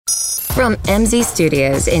From MZ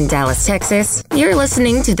Studios in Dallas, Texas, you're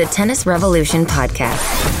listening to the Tennis Revolution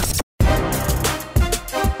podcast.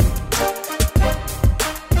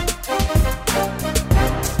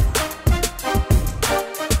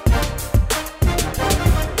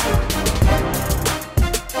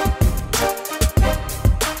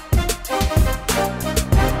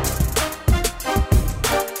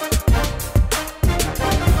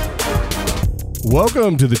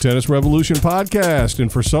 Welcome to the Tennis Revolution podcast,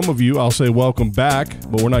 and for some of you, I'll say welcome back,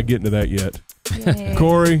 but we're not getting to that yet. Yay.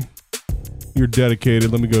 Corey, you're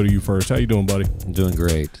dedicated. Let me go to you first. How you doing, buddy? I'm doing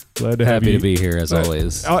great. Glad to have Happy you. to be here, as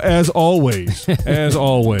always. As always. As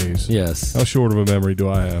always. Yes. How short of a memory do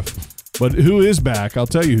I have? But who is back? I'll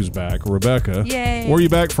tell you who's back. Rebecca. Yay. Where are you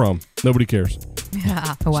back from? Nobody cares.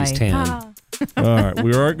 Yeah, Hawaii. She's tan. All right.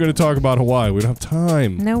 We aren't going to talk about Hawaii. We don't have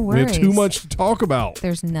time. No We have worries. too much to talk about.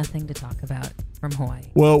 There's nothing to talk about from Hawaii.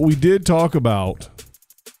 Well, we did talk about...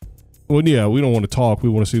 Well, yeah, we don't want to talk. We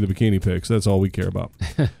want to see the bikini pics. That's all we care about.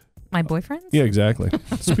 My boyfriend? Yeah, exactly.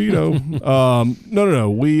 Speedo. No.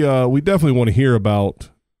 We definitely want to hear about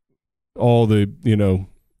all the,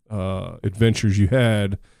 adventures you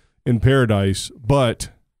had in paradise, but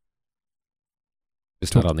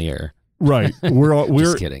It's not on the air. right. We're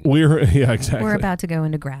Just kidding. Yeah, exactly. We're about to go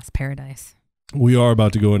into grass paradise. We are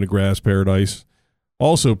about to go into grass paradise.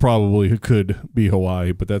 Also, probably it could be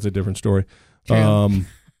Hawaii, but that's a different story. True.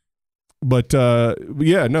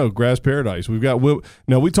 Grass paradise. We've got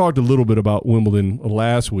now. We talked a little bit about Wimbledon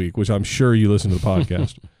last week, which I'm sure you listened to the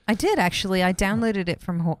podcast. I did, actually. I downloaded it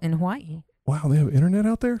from in Hawaii. Wow, they have internet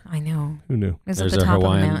out there? I know. Who knew? It was There's at the our top of the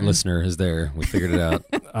Hawaiian mountain. listener is there. We figured it out.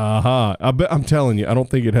 Aha. I'm telling you, I don't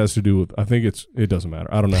think it has to do with, I think it doesn't matter.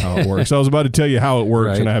 I don't know how it works. I was about to tell you how it works,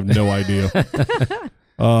 Right. and I have no idea.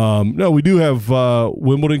 No, we do have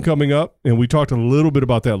Wimbledon coming up, and we talked a little bit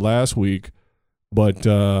about that last week, but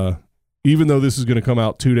even though this is going to come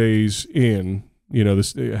out 2 days in,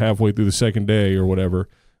 this halfway through the second day or whatever,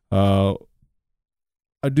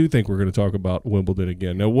 I do think we're going to talk about Wimbledon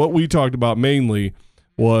again. Now, what we talked about mainly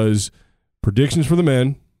was predictions for the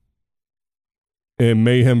men and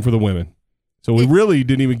mayhem for the women. So we really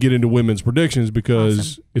didn't even get into women's predictions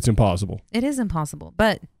because it's impossible. It is impossible,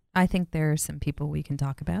 but I think there are some people we can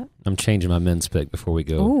talk about. I'm changing my men's pick before we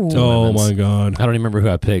go. Ooh. to Oh, women's. my God. I don't even remember who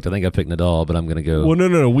I picked. I think I picked Nadal, but I'm going to go. Well,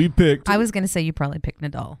 no. We picked. I was going to say you probably picked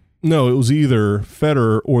Nadal. No, it was either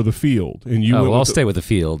Federer or the field. And you I'll stay with the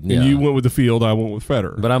field. And Yeah. you went with the field. I went with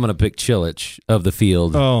Federer. But I'm going to pick Cilic of the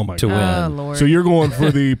field Oh, my to God. Oh, win. Lord. So you're going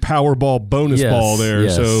for the Powerball bonus Yes, ball there.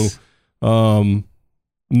 yes. So,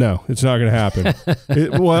 no, it's not going to happen.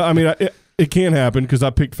 It can happen because I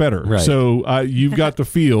picked Federer. Right. So you've got the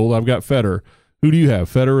field. I've got Federer. Who do you have,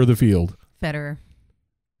 Federer or the field? Federer.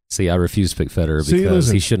 See, I refuse to pick Federer See, because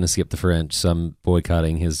listen. he shouldn't have skipped the French, so I'm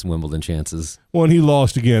boycotting his Wimbledon chances. Well, and he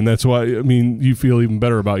lost again. That's why, you feel even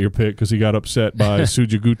better about your pick because he got upset by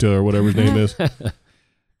Sujaguta or whatever his name is.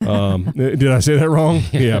 Did I say that wrong?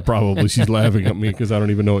 Yeah, probably. She's laughing at me because I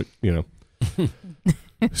don't even know it,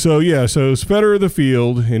 So it's Federer the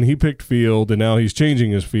field, and he picked field, and now he's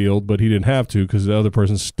changing his field, but he didn't have to because the other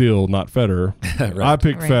person's still not Federer. Right. I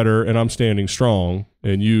picked Right. Federer, and I'm standing strong,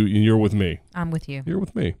 and you're with me. I'm with you. You're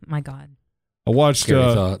with me. My God. I watched.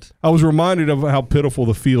 Scary thought. I was reminded of how pitiful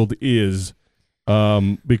the field is,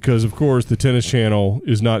 because of course the Tennis Channel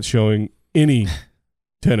is not showing any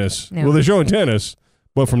tennis. No. Well, they're showing tennis,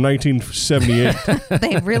 but from 1978,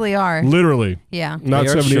 They really are. literally, Yeah. not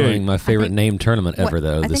They are 78. showing my favorite think- name tournament What- ever,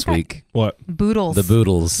 though, I this think I- week. What? Boodles. The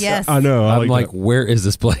Boodles. Yes. I know. I I'm like, that. where is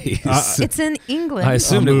this place? It's in England. I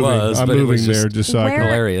assumed I'm it moving. was, I'm but it moving was there just just so I can.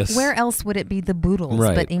 hilarious. Where else would it be the Boodles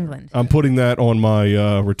Right. but England? I'm putting that on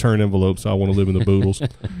my return envelope, so I want to live in the Boodles.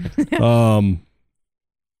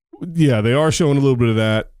 Yeah, they are showing a little bit of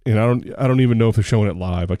that, and I don't even know if they're showing it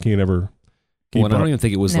live. I can't ever. Well, and I up. don't even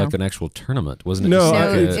think it was No. like an actual tournament, wasn't it? No, just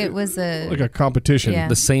No, like it was a... like a competition, Yeah.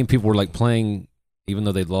 the same people were like playing, even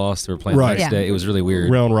though they'd lost, they were playing Right. the next Yeah. day. It was really weird.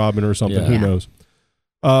 round robin or something. Yeah. Who Yeah. knows?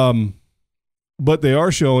 But they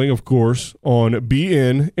are showing, of course, on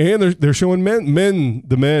BN, and they're showing men.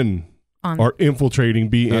 The men on, are infiltrating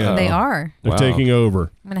BN. Uh-oh. They are. They're Wow. taking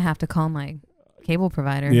over. I'm going to have to call my cable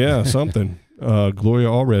provider. Yeah, something. Gloria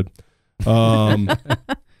Allred.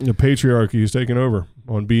 The patriarchy is taking over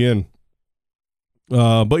on BN.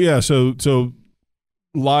 But yeah, so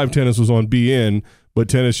live tennis was on BN, but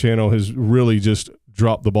Tennis Channel has really just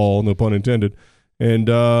dropped the ball, no pun intended. And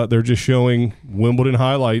they're just showing Wimbledon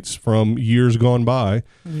highlights from years gone by.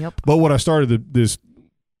 Yep. But what I started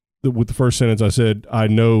with the first sentence, I said, I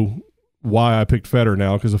know why I picked Federer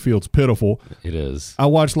now because the field's pitiful. It is. I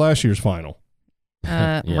watched last year's final.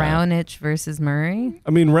 Raonic versus Murray,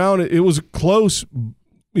 I mean, it was close,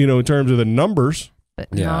 in terms of the numbers.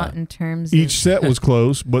 but not in terms Each of set was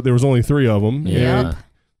close, but there was only 3 of them. Yeah. And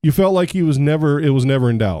you felt like it was never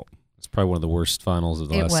in doubt. It's probably one of the worst finals of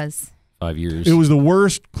the last was. 5 years. It was the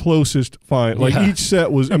worst, closest final. Like each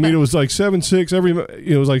set was. I mean, it was like 7-6.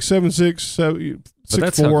 It was like 7-6, 6-4 but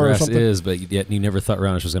that's how or grass something. is. But yet you never thought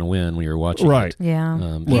Raonic was going to win when you were watching. Right. It. Yeah. He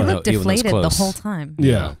even looked though- even though it's deflated the close. whole time.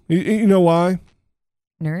 Yeah. You know why?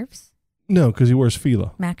 Nerves? No, because he wears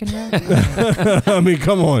Fila. McEnroe? I mean,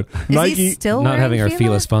 come on. Is Nike he still Not wearing having our Fila?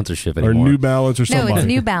 Fila sponsorship or anymore. New Balance or No, somebody. it's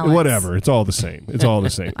New Balance. Whatever. It's all the same. It's all the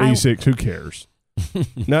same. Asics, who cares?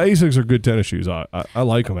 Now, Asics are good tennis shoes. I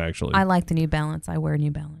like them, actually. I like the New Balance. I wear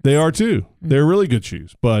New Balance. They are, too. They're really good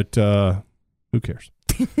shoes. But who cares?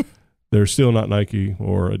 They're still not Nike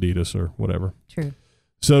or Adidas or whatever. True.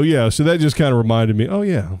 So, so that just kind of reminded me, oh,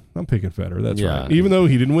 yeah, I'm picking Federer. That's Yeah. right. Even though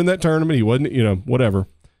he didn't win that tournament, he wasn't, whatever.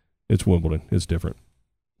 It's Wimbledon. It's different.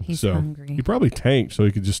 He's So, hungry. He probably tanked so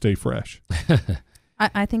he could just stay fresh.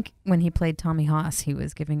 I think when he played Tommy Haas, he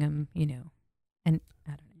was giving him, and I don't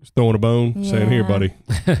know. Just throwing a bone, saying, here, buddy.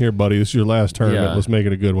 Here, buddy. This is your last tournament. Yeah. Let's make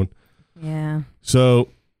it a good one. Yeah. So,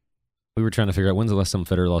 We were trying to figure out when's the last time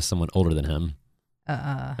Federer lost someone older than him.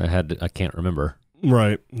 I can't remember.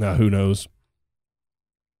 right. Now, who knows?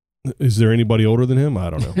 Is there anybody older than him? I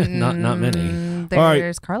don't know. Not many. There's All right.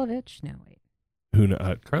 Karlovic. No, wait. Who knows?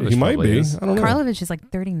 Karlovic He might probably be. is. I don't know. Karlovic is like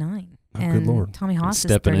 39. Oh, good and Lord. Tommy Haas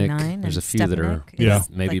is Stepanek. 39. There's and a few that are Stepanek is Yeah.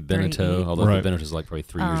 maybe like Beneteau, 38. although Right. Benetou's like probably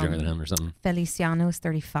 3 years younger than him or something. Feliciano is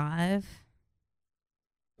 35.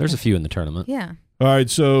 There's a few in the tournament. Yeah. All right.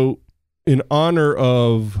 So, in honor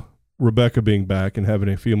of Rebecca being back and having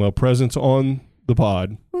a female presence on the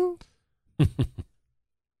pod, Woo.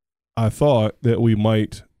 I thought that we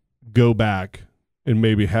might go back and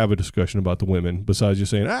maybe have a discussion about the women besides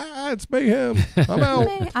just saying, it's mayhem. I'm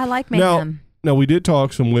out. I like Now- Mayhem. Now, we did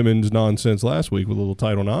talk some women's nonsense last week with a little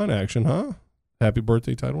Title IX action, huh? Happy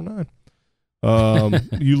birthday, Title IX.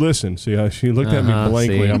 You listen. See how she looked at me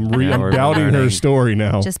blankly. see. I'm Yeah, we're doubting her learning. story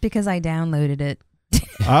now. Just because I downloaded it.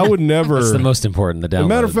 I would never. That's the most important, the As download. a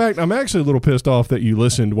matter of fact, I'm actually a little pissed off that you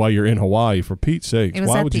listened while you're in Hawaii, for Pete's sake. It was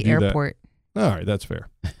Why at would you the do airport. that? All right, that's fair.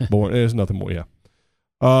 There's nothing more, yeah.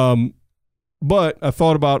 But I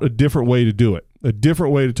thought about a different way to do it, a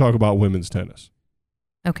different way to talk about women's tennis.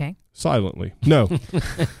 Okay. Silently. No.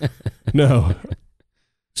 No.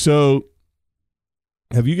 So,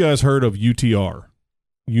 have you guys heard of UTR,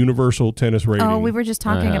 Universal Tennis Rating? Oh, we were just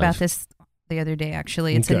talking have. about this the other day,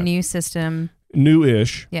 actually. It's Okay. a new system.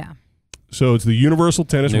 New-ish. Yeah. So it's the Universal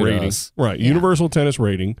Tennis New to Rating. us. Right, Yeah. Universal Tennis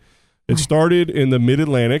Rating. It started in the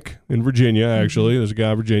Mid-Atlantic in Virginia, actually. There's a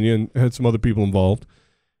guy in Virginia and had some other people involved.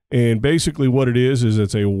 And basically what it is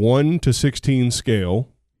it's a 1 to 16 scale,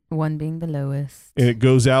 One being the lowest. and it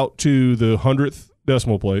goes out to the 100th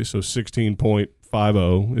decimal place, so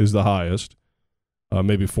 16.50 is the highest.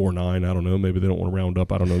 Maybe 49, I don't know. Maybe they don't want to round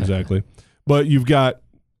up. I don't know exactly. But you've got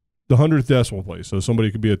the 100th decimal place, so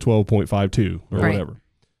somebody could be a 12.52 or Right. whatever.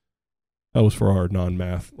 That was for our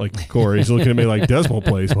non-math. Like Corey's looking at me like, decimal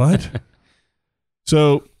place, what?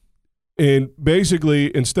 So, and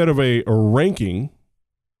basically, instead of a ranking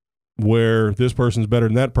where this person's better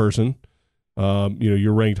than that person,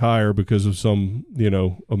 you're ranked higher because of some,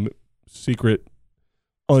 secret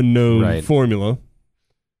unknown Right. formula.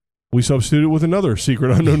 We substitute it with another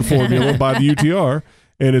secret unknown formula by the UTR,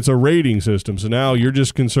 and it's a rating system. So now you're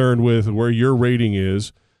just concerned with where your rating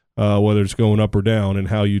is, whether it's going up or down, and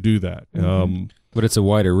how you do that. But it's a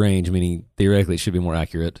wider range, meaning theoretically it should be more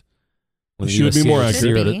accurate. When It the should be USC more is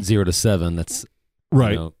accurate. 0 to 7, that's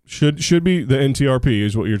Right. you know, Should be the NTRP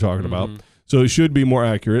is what you're talking about. Mhm. So it should be more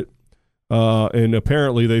accurate. And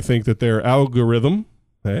apparently they think that their algorithm,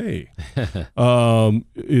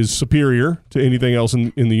 is superior to anything else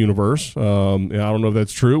in the universe. I don't know if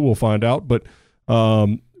that's true. We'll find out. But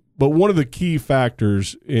one of the key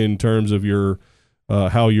factors in terms of your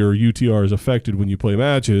how your UTR is affected when you play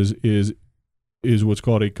matches is what's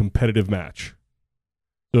called a competitive match.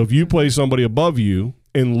 So if you play somebody above you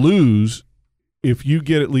and lose, if you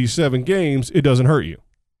get at least 7 games, it doesn't hurt you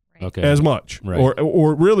Okay. as much. Right.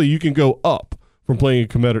 Or really, you can go up from playing a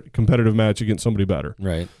competitive match against somebody better.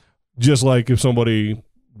 Right. Just like if somebody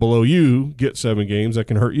below you gets 7 games, that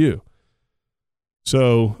can hurt you.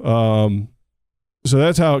 So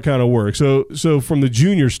that's how it kind of works. So from the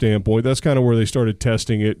junior standpoint, that's kind of where they started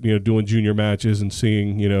testing it, doing junior matches and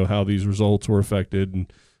seeing, how these results were affected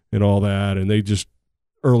and all that. And they just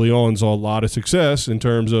early on saw a lot of success in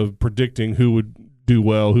terms of predicting who would do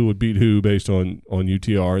well, who would beat who based on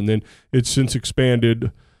UTR. And then it's since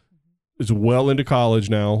expanded is well into college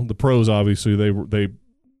now. The pros, obviously,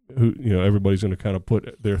 everybody's going to kind of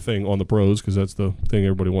put their thing on the pros because that's the thing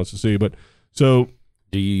everybody wants to see. But so,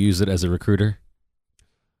 do you use it as a recruiter?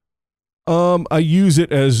 I use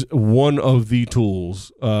it as one of the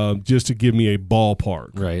tools, just to give me a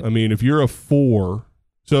ballpark. Right. I mean, if you're a 4,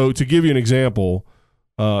 so to give you an example,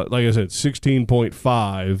 like I said,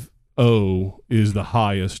 16.50 is the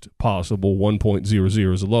highest possible.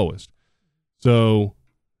 1.00 is the lowest. So,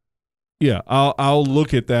 yeah, I'll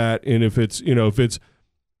look at that, and if it's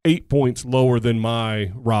 8 points lower than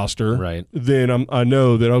my roster, right, then I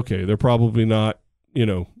know that okay, they're probably not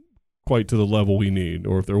quite to the level we need,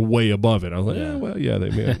 or if they're way above it, I'm like,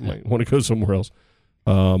 they might want to go somewhere else.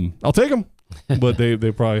 I'll take them, but they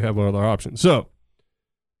probably have other options. So,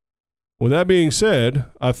 with that being said,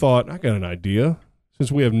 I thought I got an idea.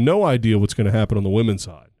 Since we have no idea what's going to happen on the women's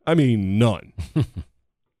side, I mean none.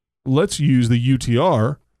 Let's use the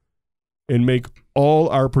UTR and make all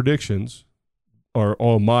our predictions, or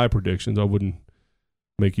all my predictions. I wouldn't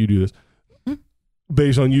make you do this.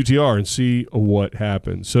 Based on UTR and see what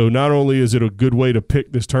happens. So not only is it a good way to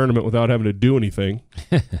pick this tournament without having to do anything,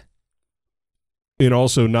 and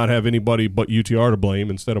also not have anybody but UTR to blame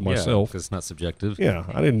instead of myself. Because it's not subjective. Yeah,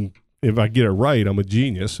 if I get it right, I'm a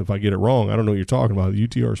genius. If I get it wrong, I don't know what you're talking about. The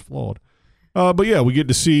UTR is flawed. But yeah, we get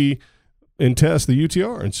to see and test the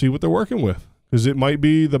UTR and see what they're working with, because it might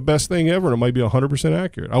be the best thing ever and it might be 100%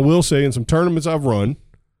 accurate. I will say in some tournaments I've run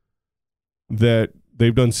that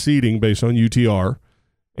they've done seeding based on UTR,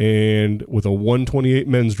 and with a 128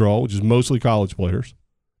 men's draw, which is mostly college players,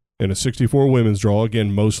 and a 64 women's draw,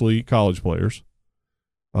 again, mostly college players,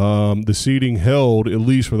 the seeding held, at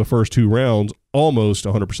least for the first 2 rounds, almost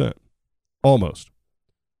 100%. Almost.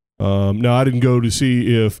 Now, I didn't go to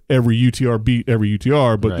see if every UTR beat every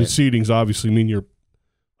UTR, but the seedings obviously mean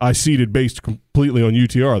I seeded based completely on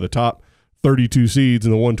UTR. The top 32 seeds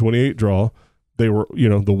in the 128 draw, they were,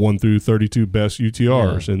 the 1 through 32 best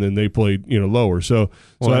UTRs, and then they played, lower. So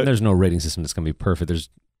there's no rating system that's going to be perfect. There's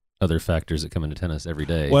other factors that come into tennis every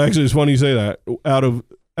day. Well, actually, it's funny you say that. Out of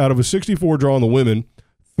a 64 draw in the women,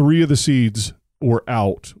 3 of the seeds were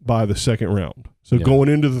out by the second round. So going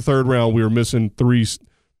into the third round, we were missing three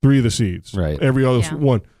of the seeds. Right. Every other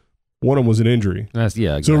one of them was an injury.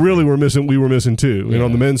 Exactly. So really, we were missing 2. And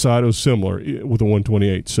on the men's side, it was similar with the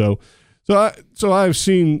 128. So I've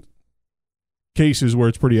seen cases where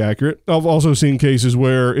it's pretty accurate. I've also seen cases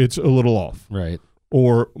where it's a little off. Right.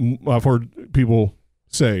 Or I've heard people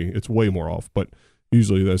say it's way more off, but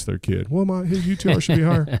usually that's their kid. Well, his UTR should be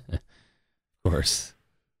higher. Of course.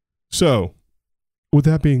 So, with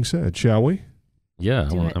that being said, shall we? Yeah,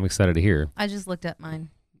 I'm excited to hear. I just looked up mine.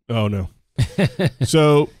 Oh, no.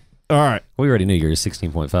 So, all right. We already knew yours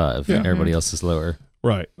 16.5. Yeah. Everybody else is lower.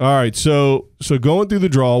 Right. All right. So going through the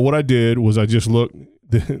draw, what I did was I just looked.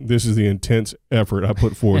 This is the intense effort I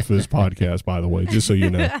put forth for this podcast, by the way, just so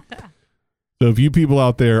you know. So if you people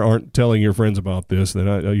out there aren't telling your friends about this, then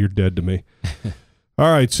you're dead to me.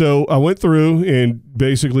 All right. So I went through and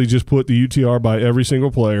basically just put the UTR by every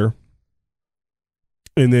single player.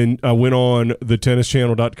 And then I went on the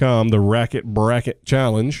tennischannel.com, the Racket Bracket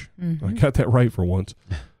Challenge. Mm-hmm. I got that right for once.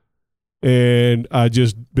 And I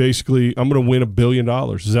just basically, I'm going to win $1 billion.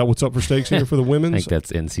 Is that what's up for stakes here for the women's? I think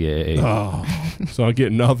that's NCAA. Oh, so I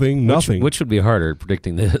get nothing. Which would be harder,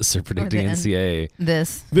 predicting this or predicting NCAA?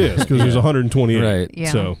 This, because there's 128. Right.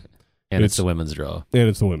 Yeah. So, and it's the women's draw. And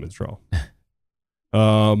it's the women's draw.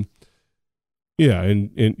 Yeah,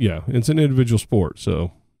 and it's an individual sport,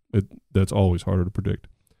 so that's always harder to predict.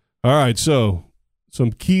 All right, so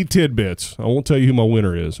some key tidbits. I won't tell you who my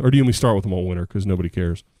winner is. Or do you want me to start with my winner because nobody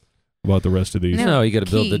cares about the rest of these? No, you got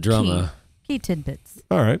to build the drama. Key tidbits.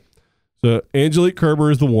 All right. So Angelique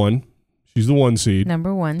Kerber is the 1. She's the 1 seed.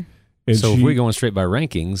 Number 1. And so if we're going straight by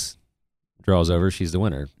rankings, draws over, she's the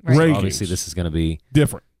winner. Right. Rankings. So obviously, this is going to be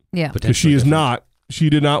different. Yeah. Because she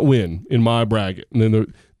did not win in my bracket. And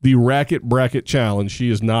then the Racket Bracket Challenge,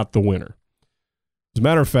 she is not the winner. As a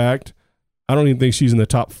matter of fact, I don't even think she's in the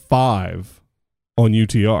top 5 on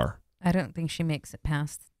UTR. I don't think she makes it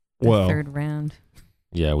past the third round.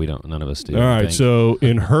 Yeah, we don't. None of us do. All right, so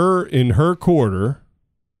in her quarter,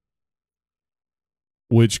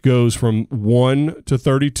 which goes from 1 to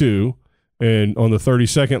 32, and on the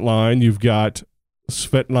 32nd line, you've got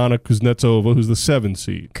Svetlana Kuznetsova, who's the 7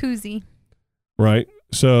 seed. Kuzi. Right.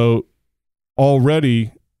 So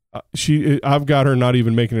already, I've got her not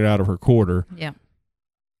even making it out of her quarter. Yeah.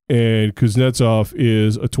 And Kuznetsov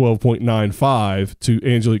is a 12.95 to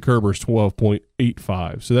Angelique Kerber's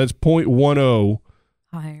 12.85. So that's 0.10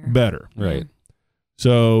 higher. better. Right.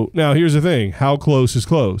 So now here's the thing. How close is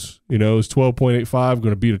close? You know, is 12.85 going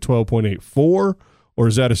to beat a 12.84? Or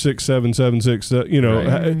is that a 6.776? You know,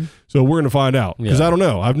 Right. so we're going to find out. Because Yeah. I don't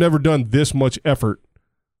know. I've never done this much effort.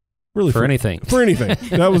 Really For anything. For anything.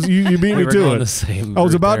 That was you beat We me were to going it. the same I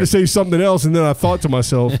was route about there. to say something else, and then I thought to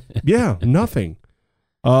myself, yeah, nothing.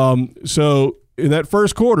 So in that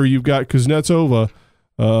first quarter, you've got Kuznetsova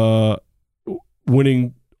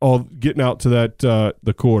winning, getting out to that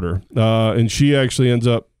the quarter, and she actually ends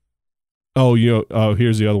up.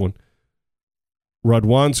 Here's the other one.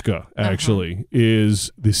 Radwanska actually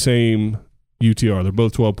is the same UTR. They're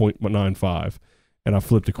both 12.95, and I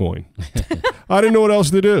flipped a coin. I didn't know what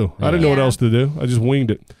else to do. I didn't know what Yeah. else to do. I just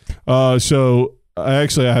winged it. So I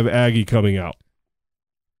have Aggie coming out.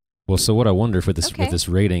 Well, so what I wonder with Okay. this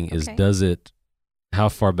rating is, Okay. how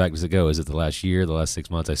far back does it go? Is it the last year, the last 6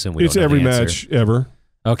 months? I assume we It's don't know every the answer. match ever.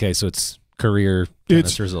 Okay, so it's career It's-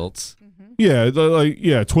 tennis results.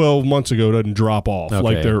 Yeah, 12 months ago doesn't drop off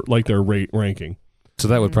Okay. like their rate ranking. So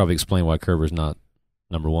that would probably explain why Kerber's not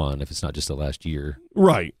number one if it's not just the last year.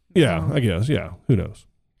 Right. Yeah, Oh. I guess. Yeah, who knows?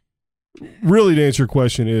 Really, to answer your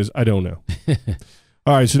question is I don't know.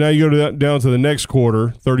 All right, so now you go down to the next quarter,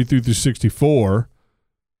 33 through 64.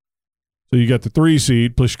 So you got the 3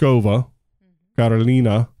 seed, Pliskova,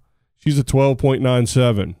 Karolina. She's a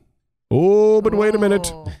 12.97. Oh, but wait a minute.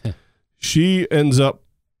 Oh. She ends up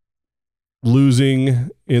losing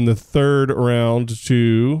in the third round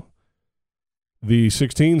to the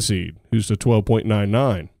 16 seed, who's a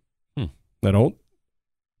 12.99. Now don't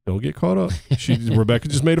get caught up. Rebecca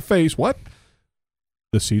just made a face. What?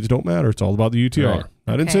 The seeds don't matter. It's all about the UTR. Right.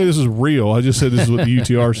 I didn't Okay. say this is real. I just said this is what the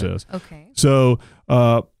UTR says. Okay. So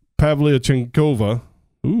Pavlyuchenkova,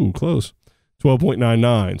 ooh, close,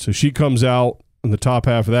 12.99. So she comes out in the top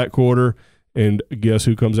half of that quarter, and guess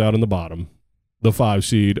who comes out in the bottom? The 5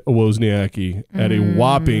 seed, Wozniacki, at a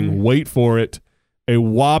whopping, wait for it, a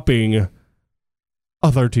whopping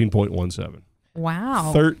 13.17.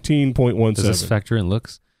 Wow. 13.17. Does this factor in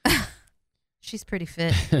looks? She's pretty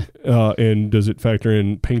fit. And does it factor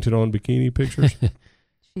in painted on bikini pictures?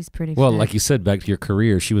 She's pretty Well, fit. like you said, back to your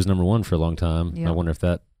career, she was number one for a long time. Yep. I wonder if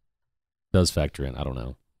that does factor in. I don't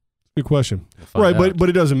know. Good question. We'll find Right, out. but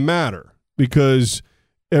it doesn't matter because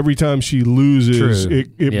every time she loses, True.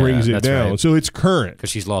 it Yeah, brings it that's down. right. So it's current. Because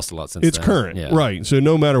she's lost a lot since It's then. current. Yeah. Right. So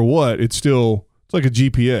no matter what, it's like a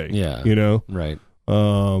GPA. Yeah. You know? Right.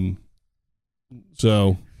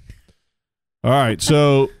 So all right.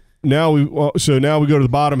 So now we go to the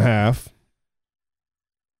bottom half.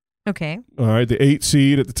 okay. All right. The 8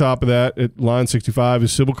 seed at the top of that at line 65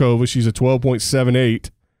 is Sibylkova. She's a 12.78.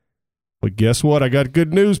 But guess what? I got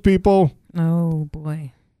good news, people. Oh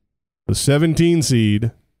boy. The 17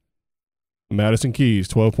 seed, Madison Keys,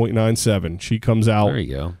 12.97. She comes out. There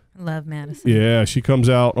you go. Love Madison. Yeah, she comes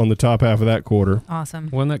out on the top half of that quarter. Awesome.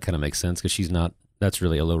 Well, and that kind of makes sense because she's not. That's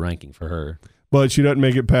really a low ranking for her. But she doesn't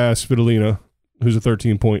make it past Svitolina, who's a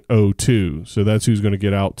 13.02. So that's who's going to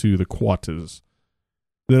get out to the quarters.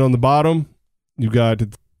 Then on the bottom, you got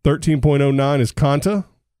 13.09 is Kanta.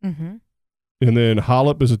 Mm-hmm. And then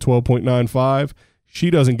Hollop is a 12.95. She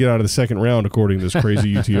doesn't get out of the second round, according to this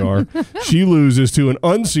crazy UTR. She loses to an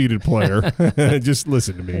unseeded player. Just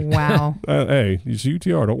listen to me. Wow. Hey, it's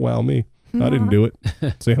UTR. Don't wow me. I didn't do it.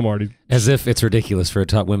 Sam already. As if it's ridiculous for a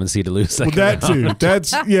top women's seed to lose. Well, that too.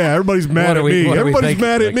 That's, yeah, everybody's mad What at are we- me. what are we Everybody's thinking?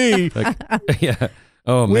 mad at me. Like, yeah.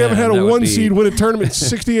 Oh, man. We haven't had that a would one be- seed win a tournament in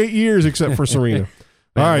 68 years except for Serena. Man,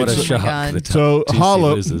 All right. What a so- shock. God. The top So 2 seed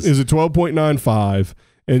Hollop loses. is a 12.95,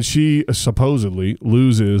 and she supposedly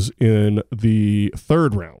loses in the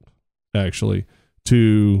third round, actually,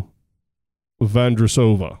 to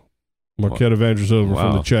Vandrusova, Marketa Vandrusova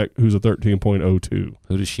from the Wow. Czech, who's a 13.02.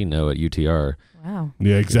 Who does she know at UTR? Wow.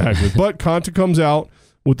 Yeah, exactly. But Konta comes out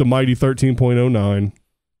with the mighty 13.09.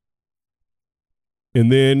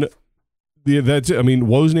 And then that's it. I mean,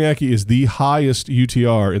 Wozniacki is the highest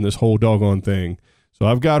UTR in this whole doggone thing. So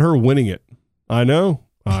I've got her winning it. I know.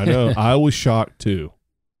 I was shocked too.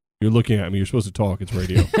 You're looking at me. You're supposed to talk. It's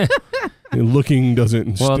radio. And looking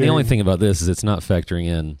doesn't. Well, the stare. only thing about this is it's not factoring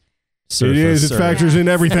in surface. It is. It or- factors in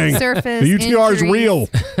everything. Surface. The UTR is injuries. real.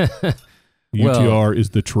 The Well- UTR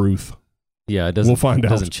is the truth. Yeah, it doesn't. We'll find out.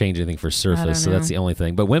 Doesn't change anything for surface, so that's know. the only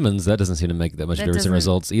thing. But women's, that doesn't seem to make that much That difference in doesn't-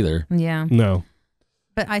 results either. Yeah. No,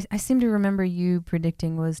 But I seem to remember you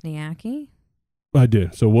predicting Wozniacki. I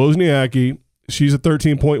did. So Wozniacki, she's a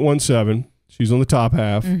 13.17. She's on the top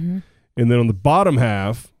half. Mm-hmm. And then on the bottom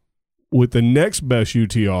half, with the next best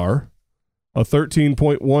UTR, a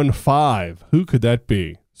 13.15. Who could that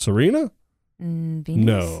be? Serena? Venus?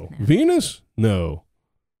 No. Venus? No.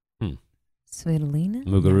 Svitolina?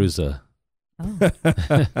 Muguruza.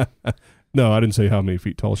 Oh. No, I didn't say how many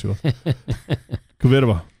feet tall she was.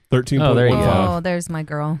 Kvitova, 13.15. Oh, there you go. Oh, there's my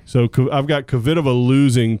girl. So I've got Kvitova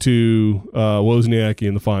losing to Wozniacki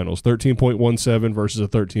in the finals, 13.17 versus a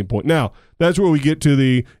 13 point. Now, that's where we get to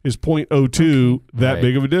is 0.02 that Right.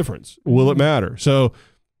 big of a difference? Will it matter? So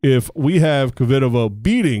if we have Kvitova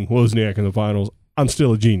beating Wozniacki in the finals, I'm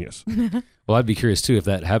still a genius. Well, I'd be curious too if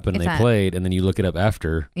that happened. If They that- played, and then you look it up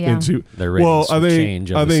after Yeah. Into, their ratings I think,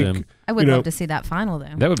 change. I would assume. I would you know, love to see that final, though.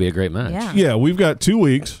 That would be a great match. Yeah. yeah, we've got 2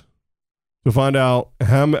 weeks to find out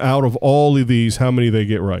out of all of these, how many they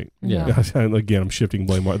get right. Yeah. Again, I'm shifting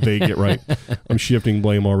blame. They get right. I'm shifting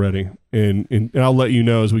blame already, and I'll let you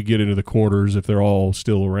know as we get into the quarters if they're all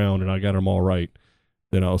still around and I got them all right.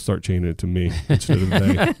 Then I'll start changing it to me instead of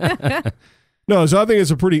they. No, so I think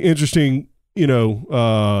it's a pretty interesting,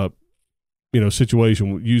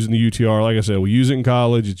 situation using the UTR. Like I said, we use it in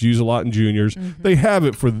college. It's used a lot in juniors. Mhm. They have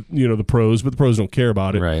it for the pros, but the pros don't care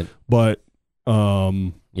about it. Right. But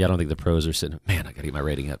Yeah, I don't think the pros are sitting. Man, I got to get my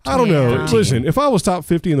rating up. I don't know. Yeah. Listen, if I was top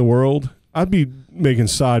 50 in the world, I'd be making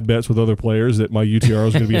side bets with other players that my UTR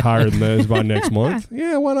is going to be higher than theirs by next month.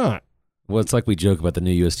 Yeah, why not? Well, it's like we joke about the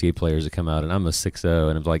new USTA players that come out, and I'm a 6-0,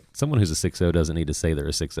 and I'm like, someone who's a 6-0 doesn't need to say they're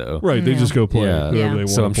a 6-0. Right, they Yeah. just go play Yeah. whoever Yeah. they want.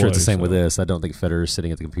 So I'm sure it's the play, same with so. this. I don't think Federer's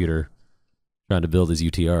sitting at the computer trying to build his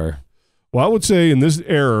UTR. Well, I would say in this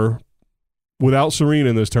era, without Serena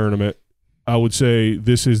in this tournament, I would say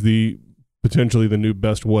this is potentially the new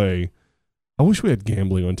best way. I wish we had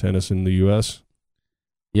gambling on tennis in the U.S.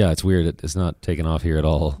 Yeah, it's weird. It's not taken off here at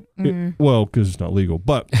all. Mm. Well, because it's not legal,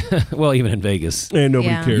 but Well, even in Vegas, and nobody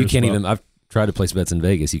Yeah. cares. you can't about- even. I've tried to place bets in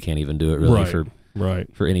Vegas. You can't even do it really Right. Right.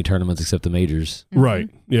 for any tournaments except the majors. Mhm. Right.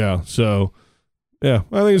 Yeah. So, yeah,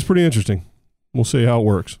 I think it's pretty interesting. We'll see how it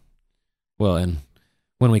works. Well, and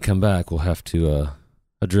when we come back, we'll have to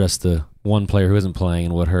address the one player who isn't playing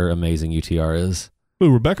and what her amazing UTR is.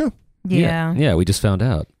 Ooh, Rebecca? Yeah. Yeah, we just found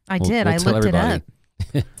out. I We'll- did. we'll I tell looked everybody. it up.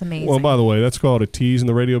 It's amazing. Well, by the way, that's called a tease in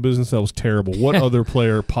the radio business. That was terrible. What other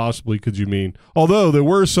player possibly could you mean? Although there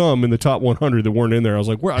were some in the top 100 that weren't in there. I was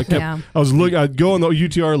like, where? Yeah. I'd go on the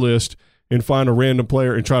UTR list and find a random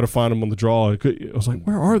player and try to find them on the draw. I was like,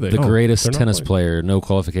 where are they? The Oh, greatest they're not tennis playing. player, no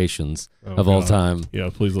qualifications Oh, of all God. time. Yeah,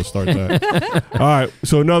 please let's start that. All right.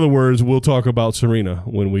 So in other words, we'll talk about Serena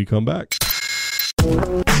when we come back.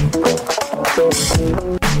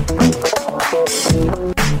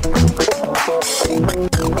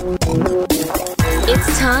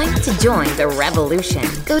 It's time to join the revolution.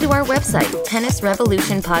 Go to our website,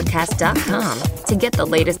 tennisrevolutionpodcast.com, to get the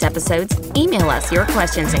latest episodes, email us your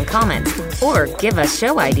questions and comments, or give us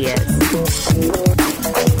show ideas.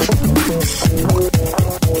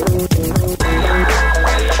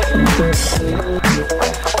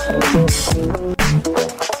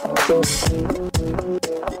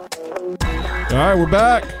 All right, we're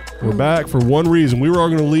back. We're back for one reason. We were all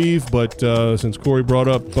going to leave, but since Corey brought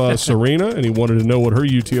up Serena and he wanted to know what her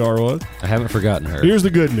UTR was, I haven't forgotten her. here's the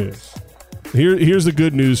good news. Here's the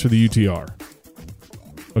good news for the UTR.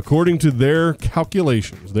 According to their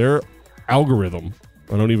calculations, their algorithm,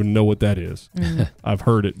 I don't even know what that is. I've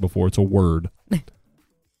heard it before. It's a word.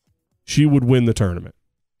 She would win the tournament.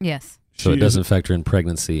 Yes. So She it is- doesn't factor in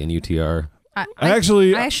pregnancy and UTR. I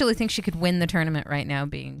Actually, actually think she could win the tournament right now,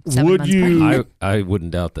 being 7 Would months you- pregnant. I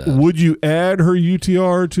wouldn't doubt that. would you add her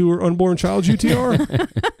UTR to her unborn child's UTR?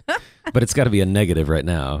 But it's got to be a negative right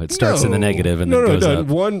now. It starts in the negative and then goes up.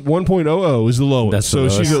 1.00 is the lowest. That's so the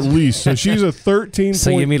she's at lowest. least. So she's a 13. So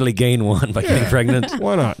you immediately gain one by getting pregnant.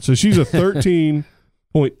 Why not? So she's a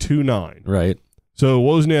 13.29. Right. So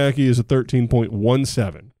Wozniacki is a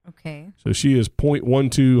 13.17. Okay. So she is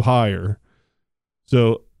 0.12 higher.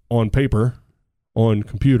 So on paper, on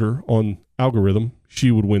computer, on algorithm,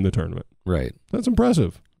 she would win the tournament. Right. That's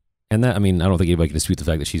impressive. And that, I mean, I don't think anybody can dispute the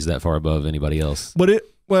fact that she's that far above anybody else. But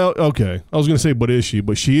okay. I was going to say, but is she?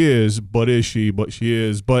 But she is. But is she? But she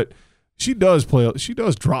is. But she does play. She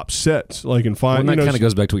does drop sets like in Well, five. and that kind of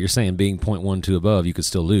goes back to what you're saying. Being 0.12 above, you could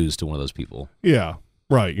still lose to one of those people. Yeah.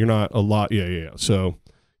 Right. You're not a lot. Yeah. So,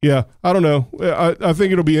 yeah, I don't know. I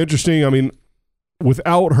think it'll be interesting. I mean,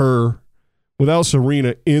 without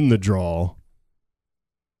Serena in the draw,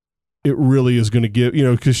 it really is going to give,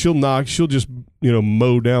 because she'll just,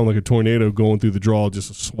 mow down like a tornado going through the draw, just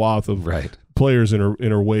a swath of Right. players in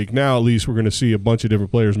her wake. Now, at least we're going to see a bunch of different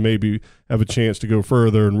players maybe have a chance to go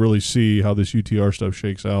further and really see how this UTR stuff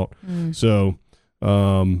shakes out. Mm. So,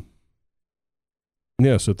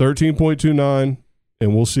 so 13.29,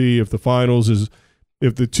 and we'll see if the finals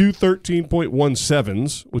if the two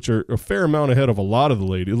 13.17s, which are a fair amount ahead of a lot of the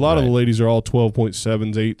ladies. A lot of the Right. ladies are all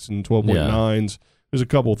 12.7s, 8s, and 12.9s. There's a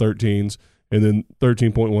couple 13s. And then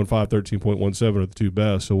 13.15, 13.17 are the two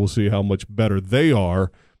best. So we'll see how much better they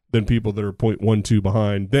are than people that are 0.12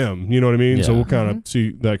 behind them. You know what I mean? Yeah. So we'll kind of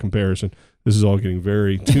see that comparison. This is all getting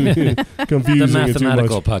very confusing. The And too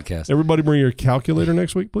mathematical much. podcast. Everybody bring your calculator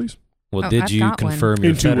next week, please. Well, Oh, did I've you got one. confirm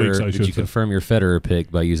your In 2 weeks, Federer? I Did should you say. confirm your Federer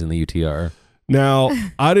pick by using the UTR? Now,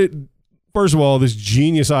 I did. First of all, this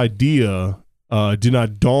genius idea did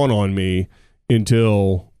not dawn on me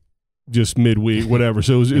until just midweek, whatever.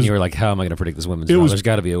 So And you were like, "How am I going to predict this women's it draw? was- There's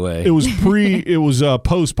got to be a way." it was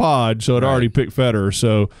post pod, so I'd already Right. picked Federer.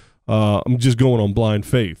 So I'm just going on blind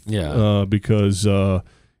faith. Yeah. Because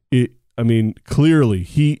clearly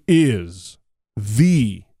he is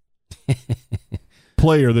the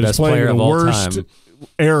player that is Best playing player the of all worst time.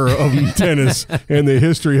 era of tennis in the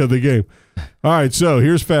history of the game. All right, so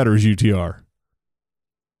here's Federer's UTR.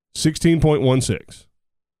 16.16.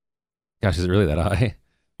 Gosh, is it really that high?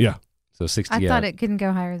 Yeah. So 60. I thought it couldn't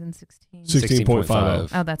go higher than 16. 16.50.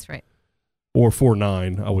 Oh, that's right. Or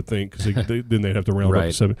 4.9, I would think, because then they'd have to round up to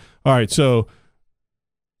Right. 7. All right, so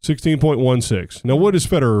 16.16. Now, what is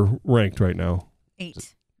Federer ranked right now?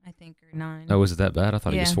 8, I think, or 9. Oh, was it that bad? I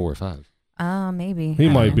thought he was Yeah. 4 or 5. Maybe. He I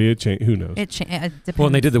might don't be. know. It changed. Who knows? It depends. Well,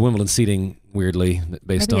 and they did the Wimbledon seeding weirdly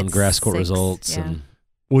based Maybe on it's grass court 6, results. yeah. And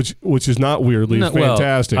Which is not weirdly. It's No, well,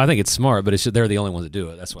 fantastic. I think it's smart, but they're the only ones that do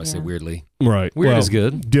it. That's why I say Yeah. weirdly. right. Weird well, is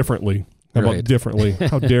good. Differently. How about Right. differently?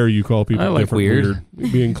 How dare you call people I like different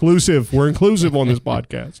weird. Be inclusive. We're inclusive on this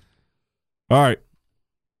podcast. All right.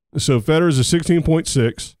 So Federer's a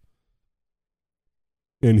 16.6.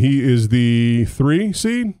 And he is the 3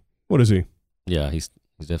 seed? What is he? Yeah, he's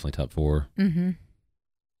definitely top 4. Mm-hmm.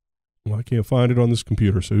 Well, I can't find it on this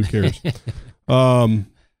computer, so who cares?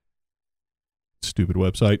 Stupid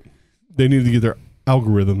website. They need to get their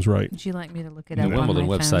algorithms right. Would you like me to look it The up on Wimbledon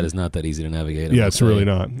my website phone? is not that easy to navigate. I Yeah, will it's really say.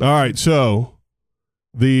 not. All right, so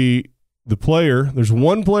the player, there's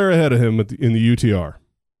one player ahead of him in the UTR,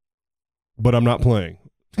 but I'm not playing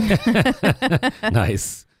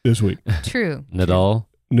Nice. this week. True. Nadal.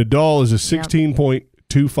 Nadal is a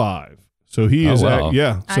 16.25. So he Oh, is wow.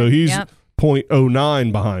 he's Yep.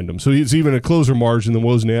 0.09 behind him. So it's even a closer margin than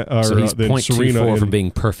Wozniak So he's than 0.24 Serena. from being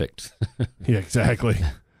perfect. Yeah, exactly.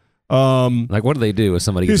 Like, what do they do if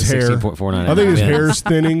somebody His gets a hair. 16.49? I think his Yeah. hair's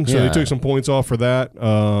thinning, so they Yeah. took some points off for that.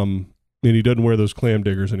 And he doesn't wear those clam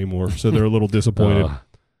diggers anymore, so they're a little disappointed.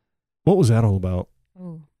 What was that all about?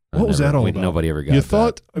 Ooh. What was that all about? Nobody ever got You that.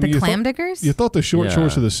 thought The you clam thought, diggers? you thought the short Yeah.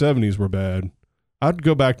 shorts of the 70s were bad. I'd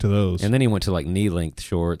go back to those. And then he went to like knee-length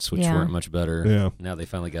shorts, which Yeah. weren't much better. Yeah. Now they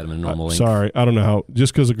finally got him in normal length. Sorry, I don't know how.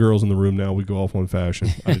 Just because the girls in the room now, we go off on fashion.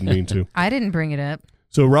 I didn't mean to. I didn't bring it up.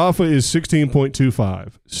 So Rafa is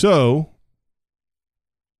 16.25. So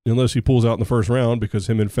unless he pulls out in the first round, because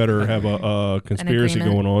him and Federer have a conspiracy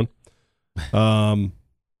agreement. going on,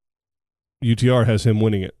 UTR has him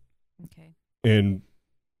winning it, Okay. and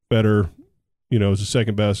Federer, is the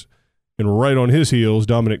second best. And right on his heels,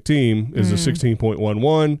 Dominic Thiem is a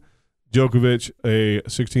 16.11. Djokovic a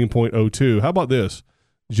 16.02. How about this?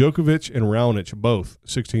 Djokovic and Raonic both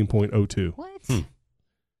 16.02. What?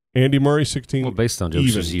 Andy Murray 16. Well, based on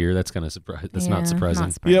Djokovic's year, that's kind of that's not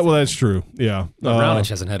surprising. Yeah, well, that's true. Yeah. But Raonic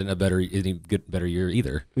hasn't had any better year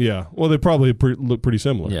either. Yeah. Well, they probably look pretty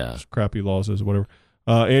similar. Yeah. Just crappy losses or whatever.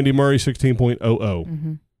 Andy Murray 16.00.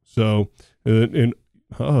 Mm-hmm. So, and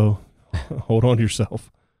hold on to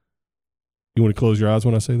yourself. You want to close your eyes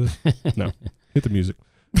when I say this? No. Hit the music.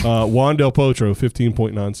 Juan Del Potro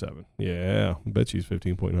 15.97. Yeah. I bet she's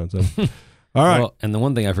 15.97. All right. Well, and the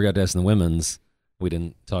one thing I forgot to ask in the women's, we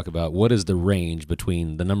didn't talk about, what is the range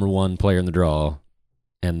between the number one player in the draw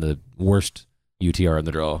and the worst UTR in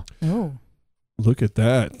the draw? Oh. Look at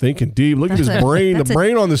that. Thinking deep. Look at his That's a- brain. The that's a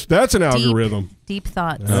brain on this. That's an algorithm. Deep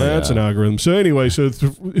thoughts. That's yeah. an algorithm. So anyway,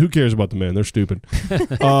 who cares about the men? They're stupid.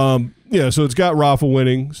 So it's got Rafa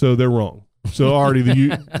winning, so they're wrong. So already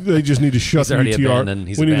they just need to shut He's the already UTR. abandoned-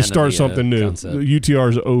 he's We need to abandoned start the, something new. concept. The UTR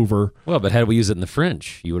is over. Well, but had we used it in the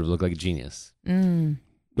French, you would have looked like a genius. Mm.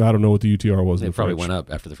 I don't know what the UTR was. They in the probably French. went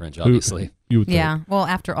up after the French, obviously. You would think. Yeah. Well,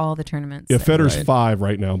 after all the tournaments. Yeah, so- Federer's Right. 5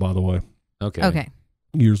 right now, by the way. Okay. Okay.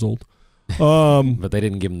 Years old. But they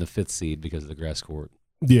didn't give him the 5th seed because of the grass court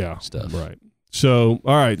Yeah. stuff. Right. So,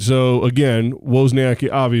 all right. So, again,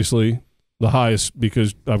 Wozniacki, obviously, the highest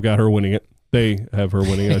because I've got her winning it. They have her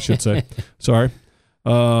winning, I should say. Sorry.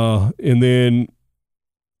 And then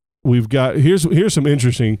we've got, here's some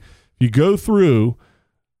interesting, you go through,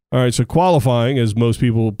 all right, so qualifying, as most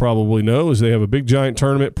people probably know, is they have a big giant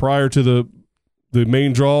tournament prior to the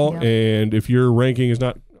main draw. Yep. And if your ranking is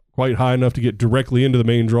not quite high enough to get directly into the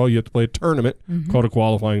main draw, you have to play a tournament Mhm. called a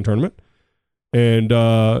qualifying tournament. And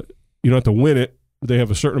you don't have to win it, they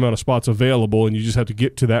have a certain amount of spots available, and you just have to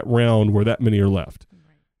get to that round where that many are left.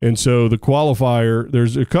 And so the qualifier,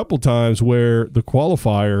 there's a couple times where the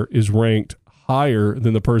qualifier is ranked higher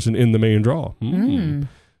than the person in the main draw.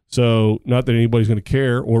 So not that anybody's going to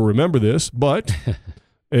care or remember this, but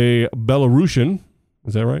a Belarusian,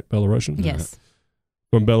 is that right? Belarusian? Yes.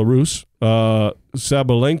 From Belarus,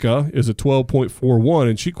 Sabalenka is a 12.41,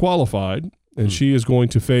 and she qualified, and she is going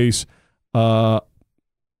to face a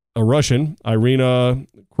Russian, Irina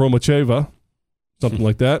Kromacheva, something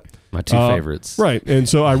like that. My two favorites. Right. And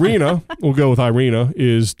so Irina, we'll go with Irina,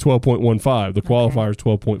 is 12.15. The qualifier is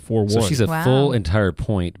 12.41. So she's a full entire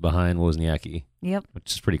point behind Wozniacki. Yep.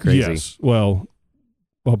 Which is pretty crazy. Yes. Well,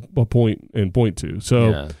 a point and 0.2. So,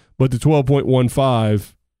 yeah. But the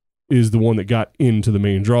 12.15 is the one that got into the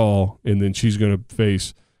main draw, and then she's going to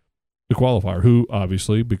face the qualifier, who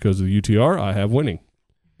obviously, because of the UTR, I have winning.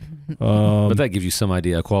 But that gives you some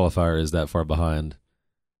idea. A qualifier is that far behind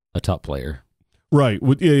a top player. Right.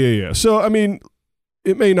 Yeah. So, I mean,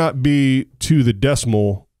 it may not be to the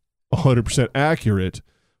decimal 100% accurate,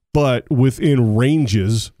 but within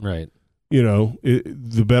ranges, right? You know,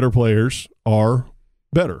 the better players are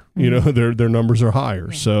better. You know, their numbers are higher.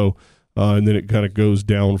 Yeah. So, and then it kind of goes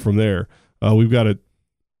down from there. We've got a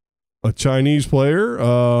Chinese player,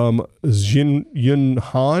 Jin Yun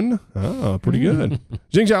Han. Pretty good.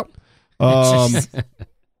 Jing Xiao.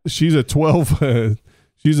 She's a 12.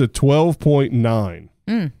 She's a 12.9.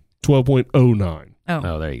 12.09.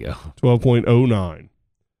 Oh, there you go. 12.09.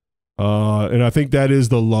 And I think that is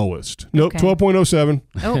the lowest. Nope, okay. 12.07.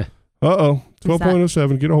 Oh.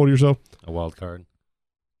 12.07. Get a hold of yourself. A wild card.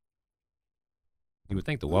 You would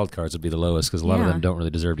think the wild cards would be the lowest because a lot of them don't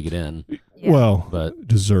really deserve to get in. Yeah. Well, but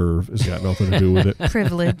deserve has got nothing to do with it.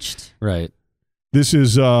 Privileged. Right. This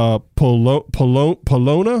is Polona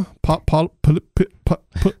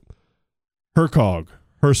Hercog.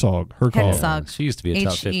 Herzog. She used to be a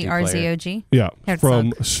top 50 player. Herzog. Yeah, Herzog.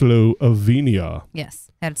 From Slovenia.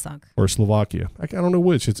 Yes, Herzog. Or Slovakia. I don't know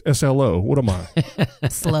which. It's SLO. What am I?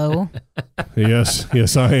 Slow. Yes,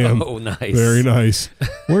 I am. Oh, nice. Very nice.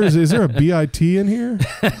 Where is there a BIT in here?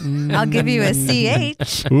 I'll give you a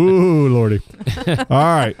CH. Ooh, Lordy. All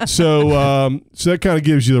right. So that kind of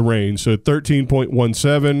gives you the range. So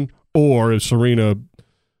 13.17, or if Serena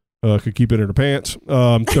could keep it in her pants,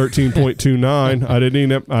 13.29. I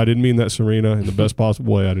didn't mean that, Serena, in the best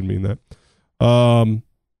possible way. I didn't mean that. And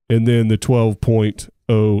then the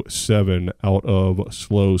 12.07 out of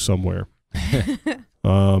slow somewhere.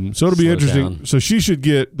 So it'll be interesting. Down. So she should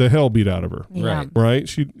get the hell beat out of her. Yeah. Right?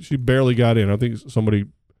 She barely got in. I think somebody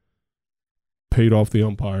paid off the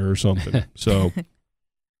umpire or something. So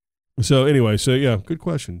anyway, yeah, good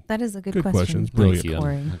question. That is a good question. Brilliant.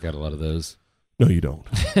 I got a lot of those. No, you don't.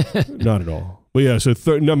 Not at all. But yeah, so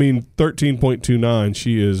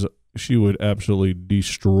 13.29, she would absolutely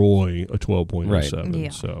destroy a 12.07. Right. Yeah.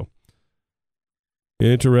 So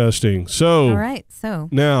interesting. So all right. So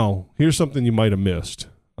now here's something you might have missed.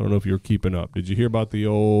 I don't know if you're keeping up. Did you hear about the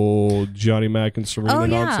old Johnny Mac and Serena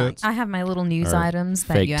nonsense? I have my little news items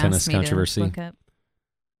that you tennis asked me controversy. to look up.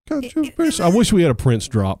 Controversy. I wish we had a Prince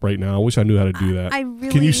drop right now. I wish I knew how to do that.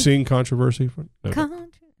 Can you sing Controversy?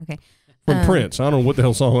 Okay. From Prince. I don't know what the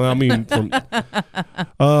hell song. I mean, from.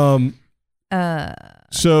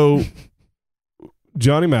 So,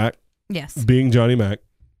 Johnny Mac. Yes. Being Johnny Mac,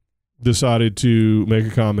 decided to make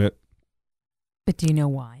a comment. But do you know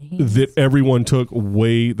why? That everyone took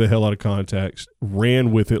way the hell out of context,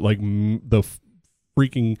 ran with it like the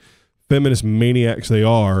freaking feminist maniacs they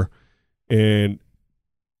are, and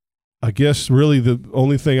I guess really the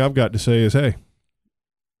only thing I've got to say is, hey.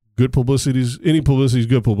 Good any publicity is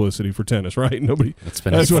good publicity for tennis, right? Nobody. It's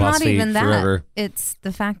not even that. Forever. It's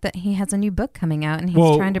the fact that he has a new book coming out and he's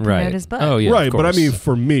trying to promote his book. Oh yeah, right. But I mean,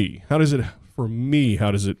 for me, how does it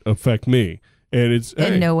affect me? And it's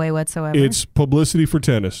in no way whatsoever. It's publicity for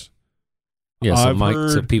tennis. Yeah.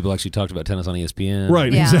 So people actually talked about tennis on ESPN.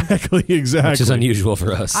 Right. Yeah. Exactly. Which is unusual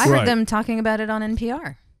for us. I heard them talking about it on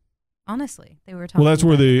NPR. Honestly, they were talking. Well, that's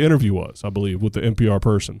where the interview was, I believe, with the NPR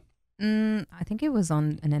person. I think it was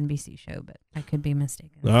on an NBC show, but I could be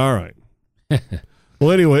mistaken. All right. Well,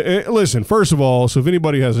 anyway, listen, first of all, so if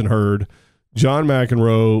anybody hasn't heard, John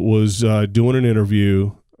McEnroe was doing an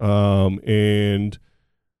interview, and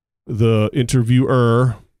the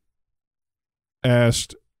interviewer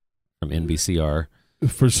asked from NBCR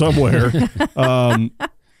for somewhere.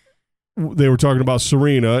 They were talking about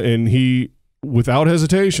Serena, and he, without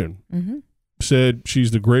hesitation, said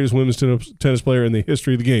she's the greatest women's tennis player in the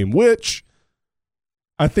history of the game, which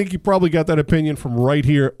I think you probably got that opinion from right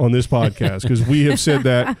here on this podcast, because we have said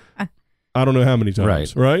that I don't know how many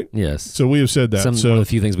times, right? Yes. So we have said that. One So of the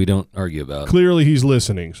few things we don't argue about. clearly he's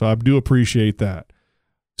listening. So I do appreciate that.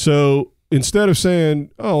 So instead of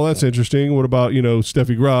saying, oh, that's interesting, what about,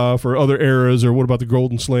 Steffi Graf or other eras, or what about the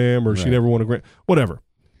Golden Slam, or she Right. never won a Grand, whatever.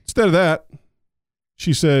 Instead of that,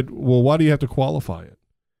 she said, well, why do you have to qualify it?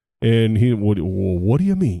 And he, what do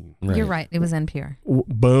you mean? You're right. It was NPR.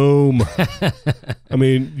 Boom. I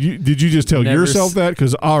mean, did you just tell Never yourself that?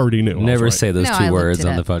 Because I already knew. I was Never right. say those No, I two looked words it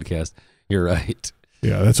on the up. podcast. You're right.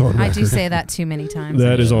 Yeah, that's on I record. do say that too many times.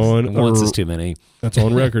 That is on. Once is too many. That's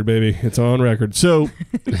on record, baby. It's on record. So,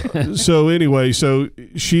 anyway, so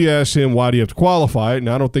she asked him, why do you have to qualify it? And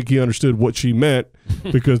I don't think he understood what she meant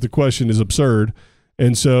because the question is absurd.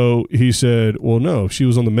 And so he said, well, no, if she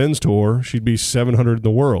was on the men's tour, she'd be 700 in the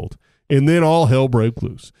world. And then all hell broke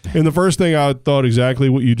loose. And the first thing I thought exactly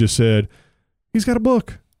what you just said, he's got a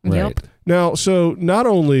book. Right. Yep. Now, so not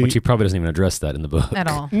only. Which he probably doesn't even address that in the book. At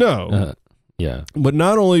all. No. Yeah. But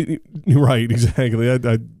not only. Right, exactly.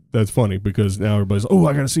 That's funny because now everybody's, oh,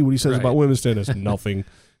 I got to see what he says Right. about women's tennis. Nothing.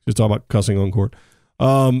 Just talking about cussing on court.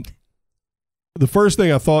 The first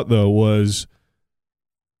thing I thought, though, was,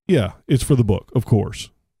 yeah, it's for the book, of course.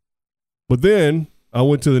 But then I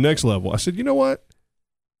went to the next level. I said, you know what?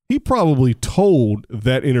 He probably told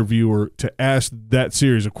that interviewer to ask that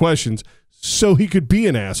series of questions so he could be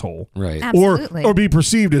an asshole. Right. Absolutely. Or be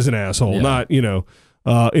perceived as an asshole, Yeah. not,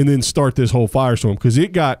 and then start this whole firestorm because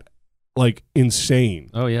it got, like, insane.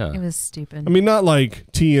 Oh, yeah. It was stupid. I mean, not like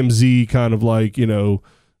TMZ kind of like,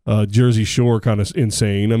 Jersey Shore kind of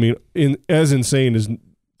insane. I mean, as insane as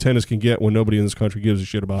tennis can get when nobody in this country gives a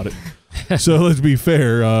shit about it. So let's be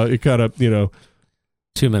fair. It kind of,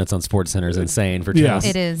 2 minutes on SportsCenter is insane for yeah, tennis.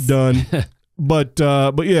 It is. done. But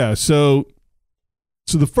yeah, so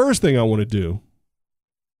the first thing I want to do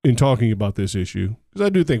in talking about this issue, because I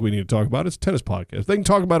do think we need to talk about it, it's a tennis podcast. If they can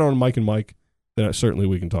talk about it on Mike and Mike, then certainly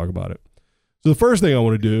we can talk about it. So the first thing I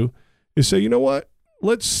want to do is say, you know what?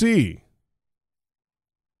 Let's see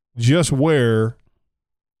just where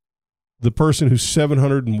the person who's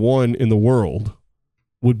 701 in the world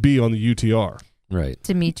would be on the UTR. Right.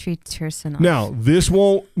 Dmitry Tursunov. Now, this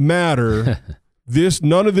won't matter.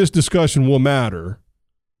 None of this discussion will matter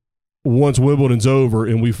once Wimbledon's over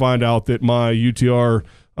and we find out that my UTR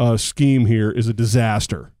scheme here is a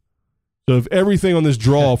disaster. So if everything on this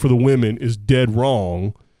draw for the women is dead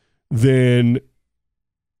wrong, then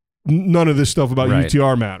none of this stuff about Right.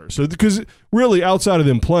 UTR matters. So because really outside of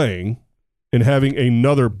them playing and having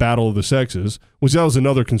another battle of the sexes, which that was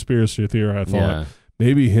another conspiracy theory I thought. Yeah.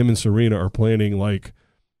 Maybe him and Serena are planning like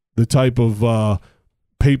the type of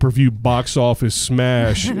pay-per-view box office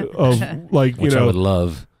smash of like, Which I would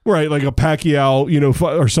love. right, like a Pacquiao,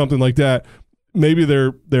 or something like that. Maybe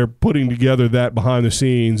they're putting together that behind the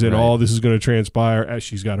scenes and Right. all this is going to transpire as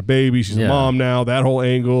she's got a baby, she's a Yeah. mom now, that whole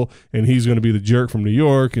angle, and he's going to be the jerk from New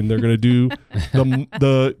York, and they're going to do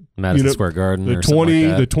the Madison Square Garden the or something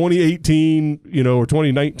like the that. 2018 or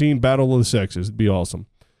 2019 Battle of the Sexes. It'd be awesome.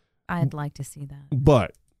 I'd like to see that.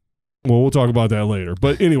 But we'll talk about that later.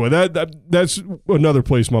 But anyway, that's another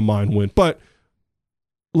place my mind went. But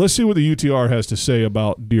let's see what the UTR has to say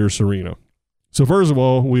about Dear Serena. So first of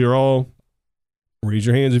all, we are all raise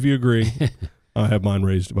your hands if you agree. I have mine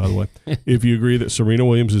raised, by the way. If you agree that Serena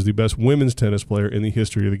Williams is the best women's tennis player in the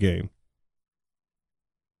history of the game.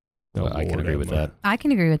 Oh, Well, I can Lord, agree with have that. I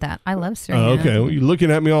can agree with that. I love Serena. Oh, okay. Well, you're looking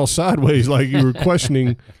at me all sideways like you were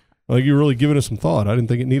questioning, like you were really giving us some thought. I didn't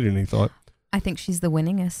think it needed any thought. I think she's the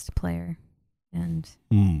winningest player. And,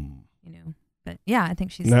 but yeah, I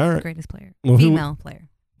think she's All the right. greatest player. Well, who- Female player.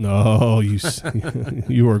 No,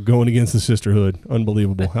 you are going against the sisterhood.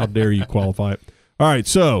 Unbelievable. How dare you qualify it? All right,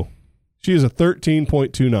 so she is a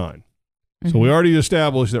 13.29. So we already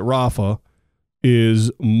established that Rafa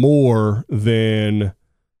is more than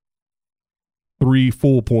 3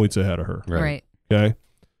 full points ahead of her. Right. Okay.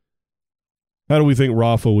 How do we think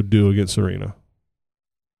Rafa would do against Serena?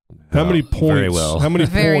 How many points? Very well. How many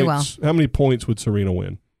Very points? How many points would Serena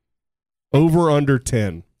win? Over under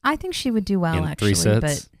 10. I think she would do well, In actually. 3 sets?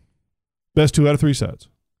 But Best 2 out of 3 sets.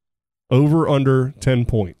 Over under 10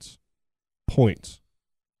 points.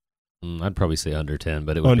 I'd probably say under 10,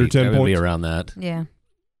 but it would Under be, 10 it would be points? around that. yeah,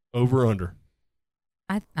 Over under.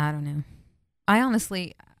 I don't know.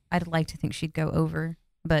 I'd like to think she'd go over,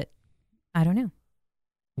 but I don't know.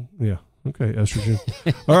 Yeah. Okay, estrogen.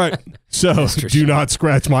 All right. So Estrogen. do not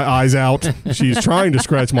scratch my eyes out. She's trying to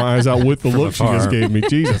scratch my eyes out with the From look she just afar. gave me.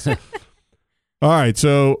 Jesus. All right.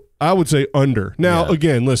 So I would say under. Now, Yeah.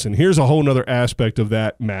 again, listen, here's a whole nother aspect of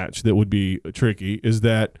that match that would be tricky is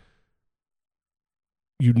that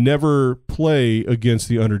you never play against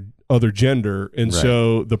the other gender, and Right.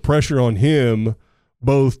 so the pressure on him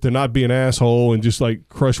both to not be an asshole and just like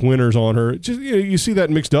crush winners on her. Just you see that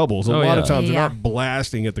in mixed doubles. A Oh, lot yeah. of times they're Yeah. not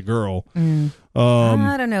blasting at the girl.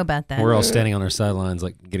 I don't know about that. We're all standing on our sidelines,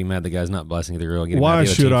 like getting mad the guy's not blasting the girl. Getting Why mad the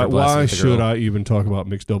other should team I? for blasting Why the should girl. I even talk about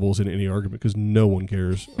mixed doubles in any argument? Because no one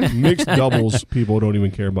cares. Mixed doubles people don't even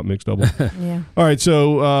care about mixed doubles. Yeah. All right,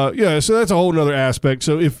 so so that's a whole nother aspect.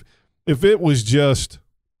 So if it was just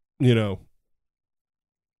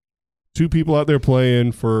two people out there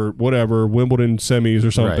playing for whatever Wimbledon semis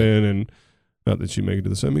or something, Right. and not that you make it to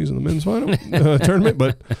the semis in the men's final tournament,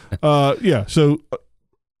 but So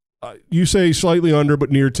you say slightly under,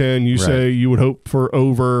 but near 10. You Right. say you would hope for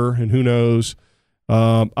over, and who knows?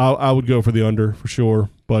 I would go for the under for sure.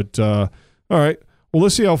 But all right, well,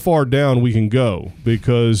 let's see how far down we can go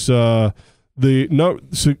because a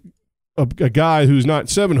guy who's not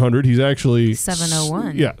 700, he's actually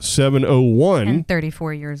 701. Yeah, 701 And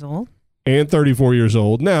 34 years old. and 34 years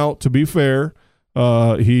old. Now, to be fair,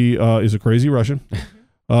 he is a crazy Russian,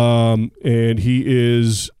 and he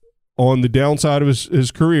is on the downside of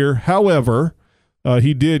his career. However,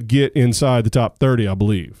 he did get inside the top 30, I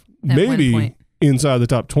believe. At one Maybe point. inside the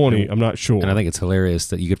top 20. I'm not sure. And I think it's hilarious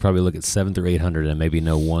that you could probably look at 7 through 800 and maybe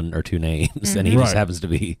know one or two names, and he Right. just happens to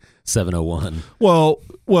be 701. Well,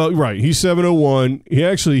 right. He's 701.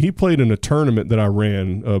 He played in a tournament that I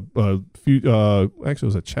ran. Actually, it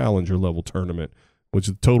was a challenger level tournament, which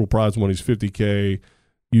the total prize money is $50K.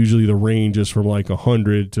 Usually the range is from like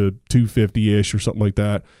 100 to 250-ish or something like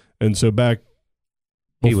that. And so back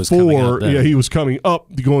before, He was coming up then. he was coming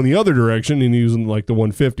up to go in the other direction, and he was in like the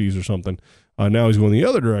 150s or something. Now he's going the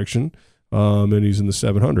other direction, and he's in the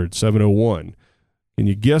 700, 701. Can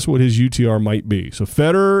you guess what his UTR might be? So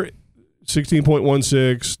Federer,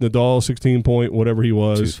 16.16, Nadal, 16 point, whatever he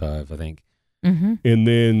was. 2.5, I think. Mm-hmm. And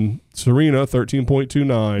then Serena, 13.29.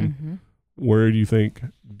 Mm-hmm. Where do you think,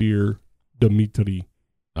 dear Dimitri?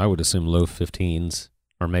 I would assume low 15s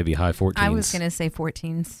or maybe high 14s. I was going to say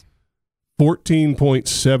 14s.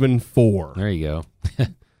 14.74. There you go.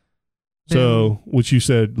 So, which you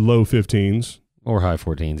said low 15s. Or high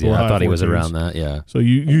 14s. Or Yeah, high I thought he was 14s. around that. Yeah. So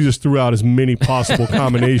you just threw out as many possible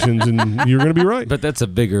combinations, and you're going to be right. But that's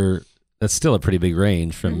still a pretty big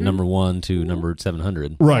range from Mhm. number 1 to number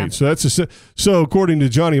 700. Right. Yeah. So according to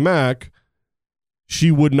Johnny Mack, she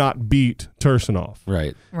would not beat Tursunov.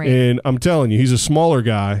 Right. Right. And I'm telling you, he's a smaller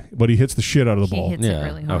guy, but he hits the shit out of the He ball, hits it Yeah.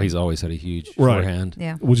 really Oh, hard. he's always had a huge Right. forehand.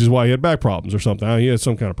 Yeah. which is why he had back problems or something. He had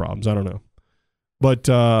some kind of problems. I don't know. But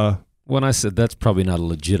When I said that's probably not a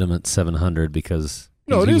legitimate 700 because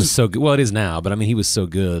No, it he is. was so good. Well, it is now, but I mean, he was so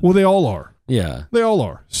good. well, they all are. Yeah. They all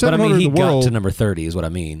are. But I 700 mean, he in the got world. to number 30 is what I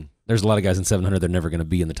mean. There's a lot of guys in 700 that are never going to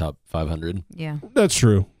be in the top 500. Yeah. That's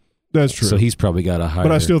true. That's true. So he's probably got a higher.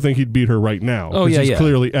 but I still think he'd beat her right now. Oh, 'cause yeah, he's yeah.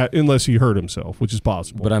 clearly unless he hurt himself, which is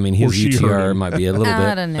possible. But I mean, Or his she hurt UTR him. might be a little bit,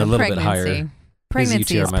 I don't know. a little bit Pregnancy. higher. Pregnancy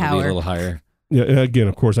his is UTR might be a power. little higher. Yeah, and again,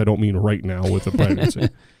 of course, I don't mean right now with the pregnancy.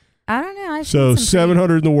 I don't know. I've So seen some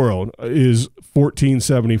 700 in the world is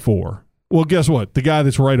 1474. Well, guess what? The guy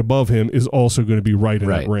that's right above him is also going to be right in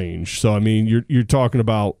Right. that range. So I mean, you're talking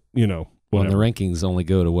about Well, the whatever. rankings only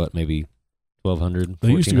go to what, maybe 1,200,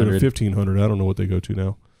 They used to go to 1,400? 1500. I don't know what they go to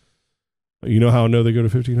now. You know how I know they go to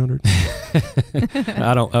 1500?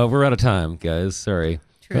 I don't. Oh, we're out of time, guys. Sorry.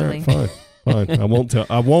 Truly. All right, fine. I won't tell.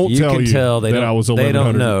 I won't You tell can you tell they that don't. I was They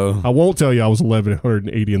 1100. don't know. I won't tell you I was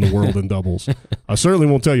 1180 in the world in doubles. I certainly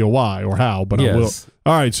won't tell you why or how, but I will. Yes.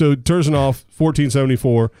 All right, so Tursunov,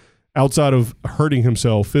 1474. Outside of hurting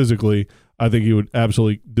himself physically, I think he would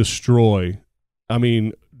absolutely destroy. I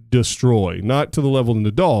mean, destroy. Not to the level of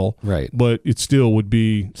Nadal, Right. but it still would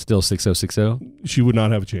be. Still 6060. She would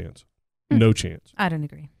not have a chance. No chance. I don't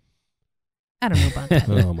agree. I don't know about that.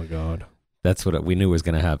 Oh my God. That's what we knew was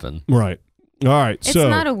going to happen. Right. All right. It's so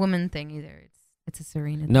not a woman thing either. It's a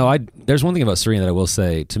Serena thing. No, there's one thing about Serena that I will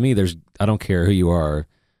say. To me, I don't care who you are.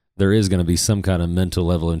 There is going to be some kind of mental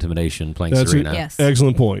level of intimidation playing That's Serena. Yes.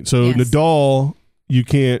 excellent point. So Yes. Nadal, you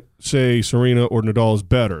can't say Serena or Nadal is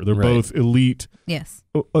better. They're Right. both elite Yes.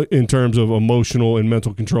 in terms of emotional and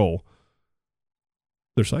mental control.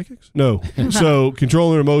 They're psychics? No. So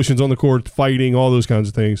controlling their emotions on the court, fighting, all those kinds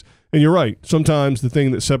of things. And you're right. Sometimes the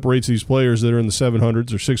thing that separates these players that are in the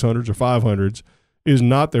 700s or 600s or 500s is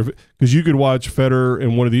not their – because you could watch Federer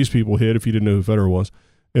and one of these people hit, if you didn't know who Federer was,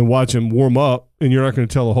 and watch him warm up, and you're not going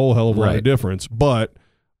to tell a whole hell of a lot of Right. difference. But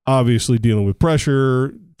obviously dealing with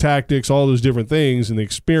pressure, tactics, all those different things, and the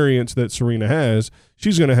experience that Serena has,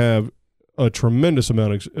 she's going to have a tremendous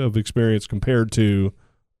amount of experience compared to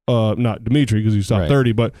not Dimitri because he's top Right.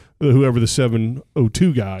 30, but whoever the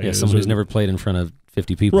 702 guy Yeah, is. someone who's or- never played in front of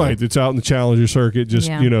 50 people. Right, that's out in the challenger circuit, just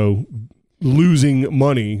Yeah. losing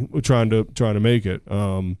money trying to make it.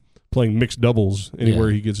 Playing mixed doubles anywhere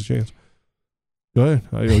he gets a chance. Go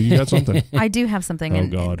ahead. You got something? I do have something. Oh,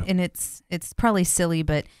 God. And it's probably silly,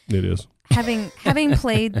 but It is. having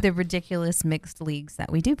played the ridiculous mixed leagues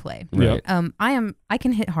that we do play, Right. I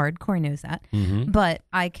can hit hard. Corey knows that, Mm-hmm. but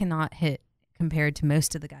I cannot hit compared to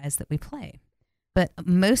most of the guys that we play. But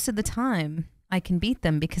most of the time, I can beat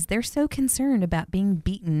them because they're so concerned about being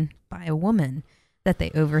beaten by a woman that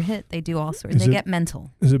they overhit. They do all sorts. They get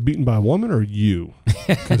mental. Is it beaten by a woman or you?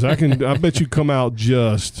 Because I bet you come out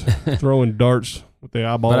just throwing darts with the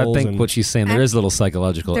eyeballs. But I think and, what she's saying, there is a little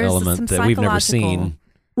psychological There's element some that we've never psychological- seen.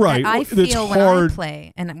 right. That I It's feel when hard. I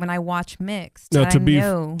play and when I watch mixed. Now, I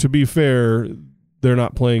know. to be fair, they're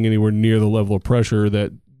not playing anywhere near the level of pressure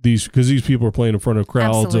that because these people are playing in front of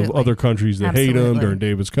crowds of Absolutely. other countries that hate them Absolutely. during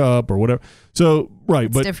Davis Cup or whatever. So right,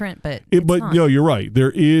 it's but different, but it's but not. you're right. There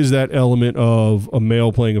is that element of a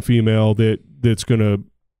male playing a female that's going to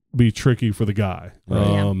be tricky for the guy. Right.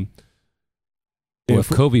 Yeah. And If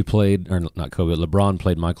Kobe played, or not Kobe, LeBron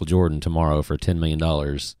played Michael Jordan tomorrow for $10 million,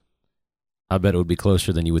 I bet it would be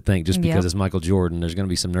closer than you would think just because Yep. it's Michael Jordan. There's going to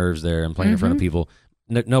be some nerves there and playing in front of people.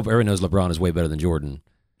 No, everyone knows LeBron is way better than Jordan.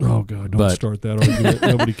 oh God, don't But- start that argument.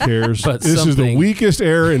 Nobody cares. But This is the something- weakest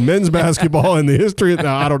era in men's basketball in the history. No,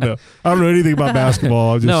 I don't know. I don't know anything about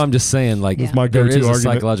basketball. I'm just saying, like, It's my there go-to is a argument.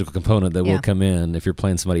 psychological component that Yeah. will come in if you're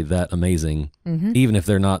playing somebody that amazing, Mhm. even if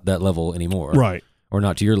they're not that level anymore. Right. Or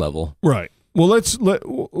not to your level. Right. Well, let's go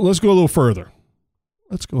a little further.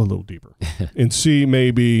 Let's go a little deeper and see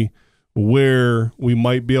maybe where we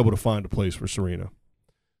might be able to find a place for Serena.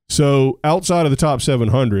 So outside of the top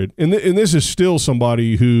 700, and this is still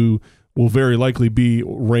somebody who will very likely be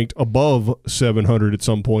ranked above 700 at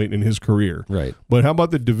some point in his career. Right. But how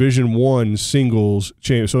about the Division I singles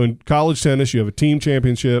champ? So in college tennis, you have a team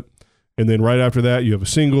championship, and then right after that, you have a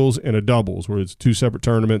singles and a doubles, where it's two separate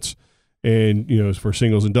tournaments, and it's for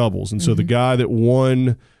singles and doubles. And so the guy that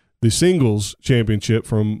won the singles championship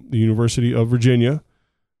from the University of Virginia,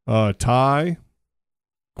 Ty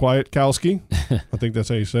Kwiatkowski, I think that's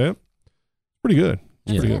how you say it. Pretty good.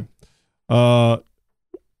 It's pretty good.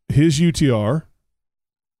 His UTR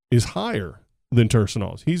is higher than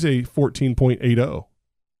Tursunov's. He's a 14.80.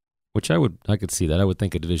 Which I could see that. I would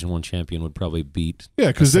think a Division I champion would probably beat Yeah,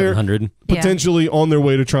 because they're 700 potentially on their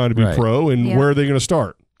way to trying to be Right. pro, and Yeah. where are they going to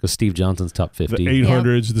start? because Steve Johnson's top The 50.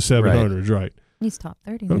 800s, the 700s, right? He's top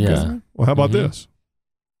 30. Okay. Yeah. Isn't Well, how about Mhm. this?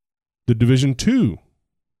 The Division II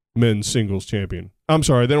men's singles champion. I'm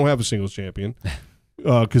sorry, they don't have a singles champion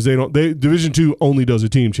because they don't. Division II only does a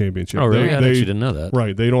team championship. Oh, really? They- I they- actually didn't know that.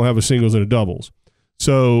 Right, they don't have a singles and a doubles.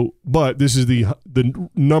 So, but this is the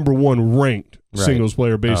number one ranked Right. singles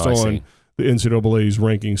player based Oh, I on see. the NCAA's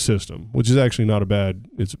ranking system, which is actually not a bad.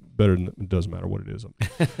 It's better than it doesn't matter what it is.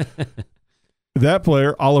 That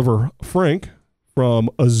player, Oliver Frank from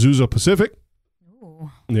Azusa Pacific, Ooh.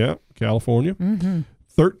 yeah, California, Mm-hmm.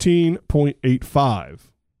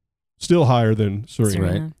 13.85, still higher than Serena.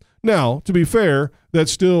 Right. Now, to be fair,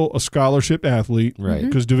 that's still a scholarship athlete Right.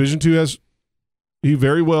 because Division II he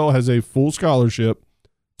very well has a full scholarship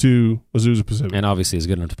to Azusa Pacific. And obviously is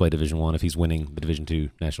good enough to play Division I if he's winning the Division II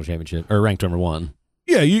national championship or ranked number one.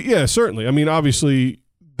 Yeah, certainly. I mean, obviously,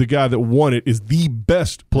 the guy that won it is the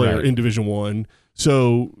best player Right. in Division I,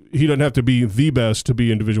 so he doesn't have to be the best to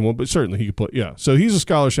be in Division I, but certainly he could play. Yeah, so he's a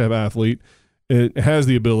scholarship athlete and has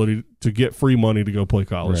the ability to get free money to go play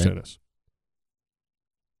college Right. tennis.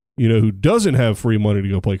 You know who doesn't have free money to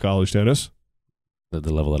go play college tennis? The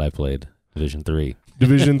level that I played, Division III.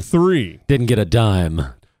 Division III. Didn't get a dime for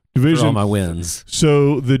all Division my wins.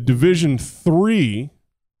 So the Division III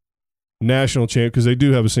national champ, because they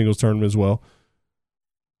do have a singles tournament as well,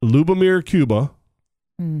 Lubomir Cuba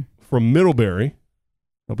Mm. from Middlebury,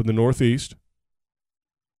 up in the Northeast,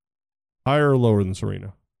 higher or lower than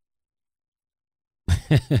Serena?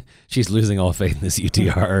 She's losing all faith in this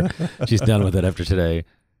UTR. She's done with it after today.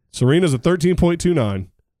 Serena's a 13.29.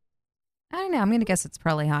 I don't know. I'm going to guess it's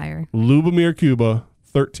probably higher. Lubomir Cuba,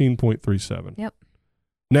 13.37. Yep.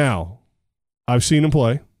 Now, I've seen him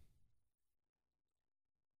play.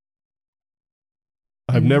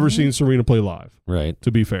 I've never Mhm. seen Serena play live, Right.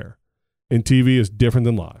 to be fair. And TV is different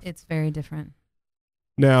than live. It's very different.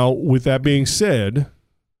 Now, with that being said,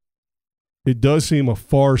 it does seem a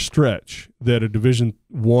far stretch that a Division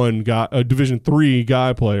III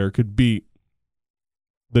guy player could beat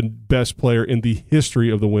the best player in the history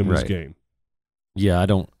of the women's Right. game. Yeah,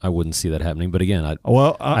 I wouldn't see that happening. But again, I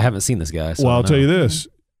Well, haven't seen this guy. So well, I I'll don't tell you know. this: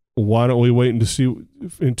 why don't we wait to see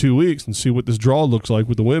in 2 weeks and see what this draw looks like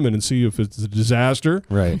with the women and see if it's a disaster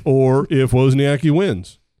Right. or if Wozniacki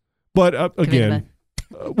wins. But again,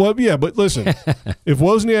 but listen, if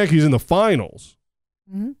Wozniacki's in the finals,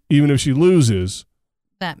 even if she loses,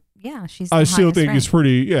 she's. I still think it's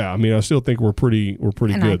pretty. Yeah, I mean, I still think we're pretty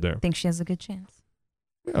good there. I think she has a good chance.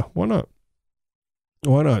 Yeah, why not?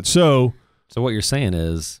 Why not? So what you're saying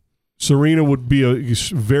is Serena would be a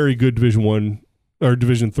very good Division 1 or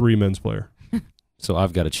Division 3 men's player. So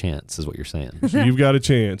I've got a chance, is what you're saying. So you've got a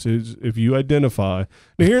chance if you identify.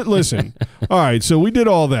 Now here, listen. All right, so we did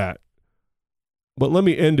all that, but let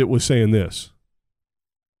me end it with saying this: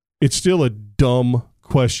 it's still a dumb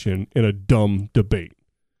question in a dumb debate.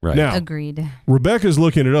 Right. Now, Agreed. Rebecca's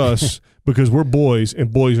looking at us because we're boys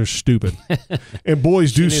and boys are stupid, and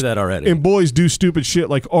boys She knew that already. and boys do stupid shit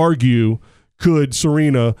like argue. Could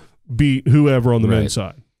Serena beat whoever on the men's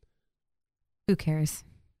side? Who cares?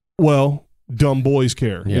 Well, dumb boys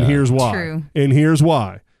care, Yeah. and here's why. True. And here's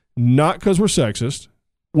why. Not because we're sexist.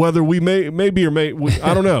 Whether we may be or may,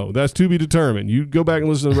 I don't know. That's to be determined. You go back and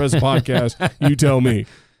listen to the rest of the podcast. You tell me.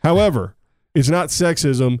 However, it's not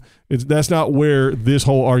sexism. That's not where this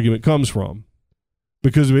whole argument comes from.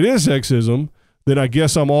 Because if it is sexism, then I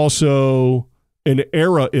guess I'm also an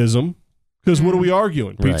era-ism. Because what are we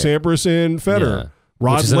arguing? Pete Right. Sampras and Federer. Yeah.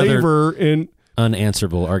 Rod Which is another Laver and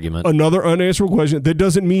unanswerable argument. another unanswerable question that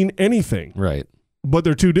doesn't mean anything. Right. But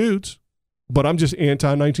they're two dudes. But I'm just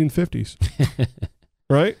anti-1950s.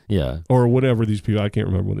 Right? Yeah. Or whatever these people, I can't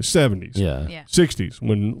remember when the 70s. Yeah. Yeah. 60s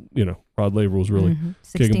when, Rod Laver was really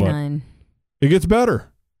kicking butt. 69. It gets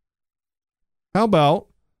better. How about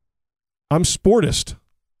I'm sportist?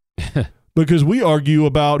 Because we argue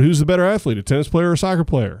about who's the better athlete, a tennis player or a soccer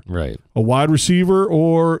player, Right. a wide receiver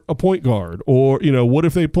or a point guard, or, what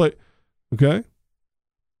if they play? Okay.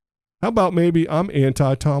 How about maybe I'm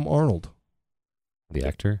anti-Tom Arnold? The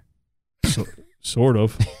actor. So, sort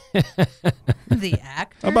of. The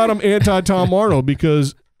actor. How about I'm anti-Tom Arnold?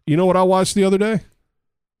 Because you know what I watched the other day?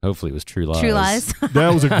 Hopefully it was True Lies. True Lies.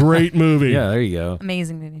 That was a great movie. Yeah, there you go.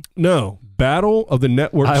 Amazing movie. No, Battle of the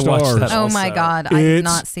Network I watched Stars. that. Oh Also, my God. I did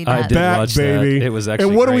not see I that. did Back, watch baby. that. It was actually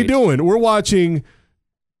And what are we great. doing? We're watching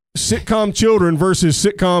sitcom children versus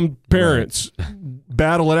sitcom parents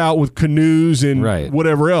battle it out with canoes and Right.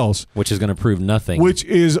 whatever else, Which is going to prove nothing. which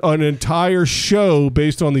is an entire show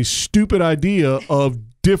based on the stupid idea of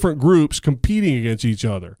different groups competing against each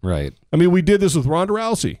other. Right. I mean, we did this with Ronda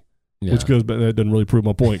Rousey. Yeah. Which goes, but that doesn't really prove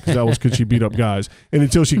my point because that was because she beat up guys. And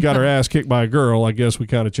until she got her ass kicked by a girl, I guess we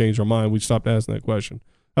kind of changed our mind. We stopped asking that question.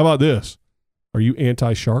 How about this? Are you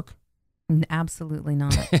anti-shark? Absolutely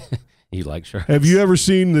not. You like sharks? Have you ever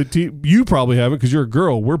seen you probably haven't because you're a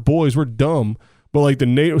girl. We're boys. We're dumb. But like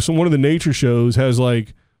one of the nature shows has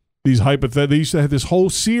like these they used to have this whole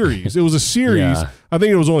series. It was a series. Yeah. I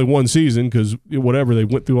think it was only one season because whatever, they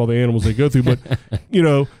went through all the animals they go through. But,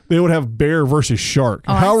 they would have bear versus shark.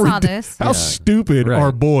 Oh, I saw this. How Yeah. stupid Right.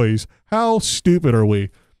 are boys? How stupid are we?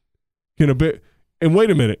 And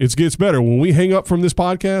wait a minute. It gets better. When we hang up from this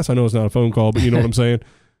podcast, I know it's not a phone call, but you know what I'm saying?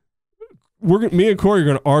 Me and Corey are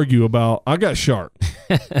going to argue about, I got shark.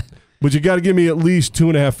 But you got to give me at least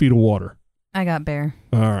 2.5 feet of water. I got bear.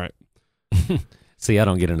 All right. See, I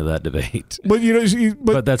don't get into that debate. But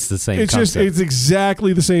But that's the same it's concept. it's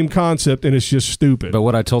exactly the same concept, and it's just stupid. But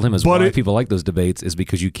what I told him is But why it- people like those debates is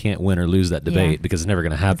because you can't win or lose that debate Yeah. because it's never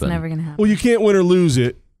going to It's happen. never going to happen. Well, you can't win or lose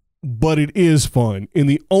it, but it is fun. And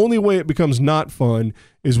the only way it becomes not fun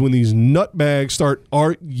is when these nutbags start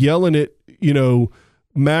yelling at,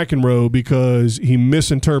 McEnroe because he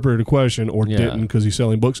misinterpreted a question or Yeah. didn't because he's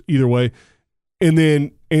selling books. Either way. And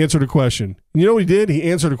then answered a question. You know what he did? He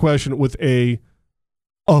answered a question with a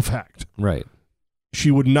fact. Right. She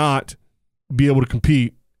would not be able to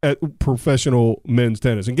compete at professional men's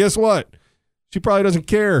tennis. And guess what? She probably doesn't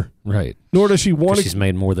care. Right. Nor does she want 'Cause to. she's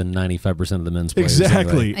made more than 95% of the men's players.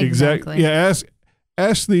 Exactly. anyway. Exactly. Yeah.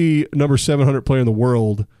 Ask the number 700 player in the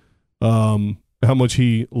world how much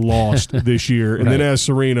he lost this year, and then Right. ask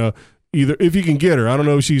Serena either if you can get her. I don't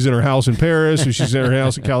know if she's in her house in Paris, or she's in her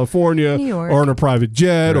house in California, New York. or in a private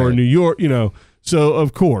jet, or Right. New York. So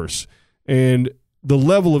of course, and the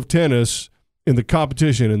level of tennis and the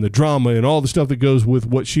competition and the drama and all the stuff that goes with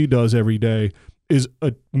what she does every day is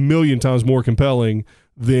a million times more compelling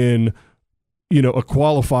than a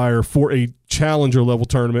qualifier for a challenger level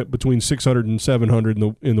tournament between 600 and 700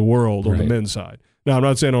 in the world on the Right. men's side. Now, I'm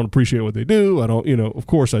not saying I don't appreciate what they do. I don't, of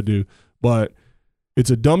course I do. But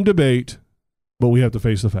it's a dumb debate, but we have to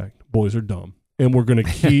face the fact. Boys are dumb. And we're going to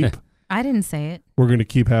keep I didn't say it. we're going to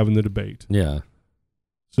keep having the debate. Yeah.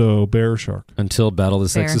 So, bear or shark? Until Battle of the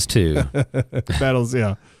Fair. Sexes 2. Battles,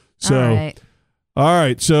 yeah. So, all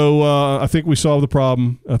right. So I think we solved the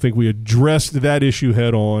problem. I think we addressed that issue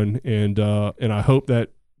head on, and I hope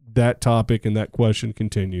that topic and that question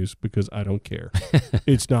continues because I don't care.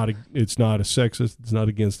 It's not a sexist. It's not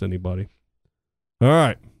against anybody. All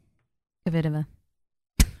right. Kvitova.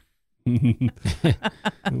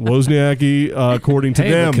 Wozniacki, according to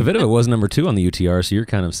them. Kvitova was number 2 on the UTR, so you're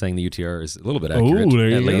kind of saying the UTR is a little bit accurate, there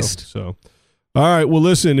at you least. Go. So, all right. Well,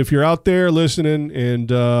 listen, if you're out there listening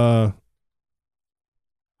and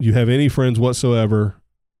you have any friends whatsoever,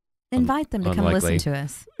 invite them to come listen to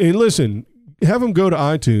us. And listen, have them go to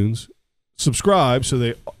iTunes, subscribe so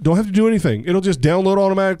they don't have to do anything. It'll just download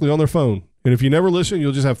automatically on their phone. And if you never listen,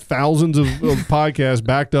 you'll just have thousands of podcasts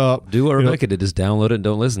backed up. Do what Rebecca did, just download it and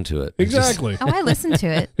don't listen to it. Exactly. I listen to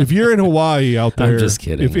it. If you're in Hawaii out there. I'm just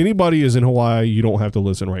kidding. If anybody is in Hawaii, you don't have to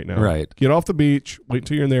listen right now. Right. Get off the beach, wait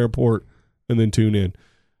until you're in the airport, and then tune in.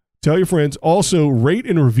 Tell your friends. Also, rate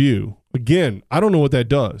and review. Again, I don't know what that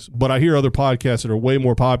does, but I hear other podcasts that are way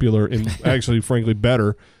more popular and actually, frankly,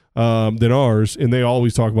 better than ours, and they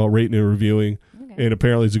always talk about rating and reviewing. And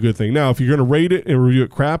apparently it's a good thing. Now, if you're going to rate it and review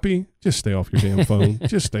it crappy, just stay off your damn phone.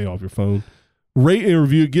 Just stay off your phone. Rate and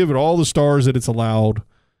review. Give it all the stars that it's allowed.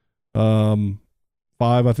 5,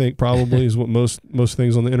 I think, probably is what most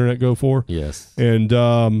things on the internet go for. Yes. And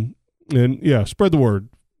yeah, spread the word.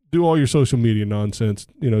 Do all your social media nonsense.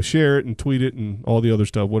 Share it and tweet it and all the other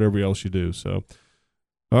stuff, whatever else you do. So,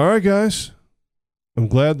 all right, guys. I'm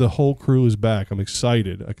glad the whole crew is back. I'm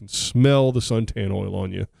excited. I can smell the suntan oil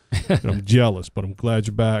on you. And I'm jealous, but I'm glad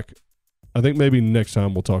you're back. I think maybe next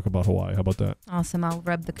time we'll talk about Hawaii. How about that? Awesome. I'll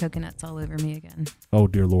rub the coconuts all over me again. Oh,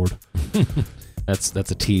 dear Lord. That's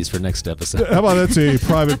a tease for next episode. How about that's a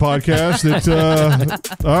private podcast?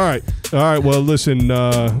 All right. Well, listen,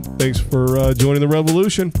 thanks for joining the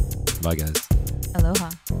revolution. Bye, guys. Aloha.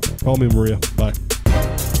 Call me Maria. Bye.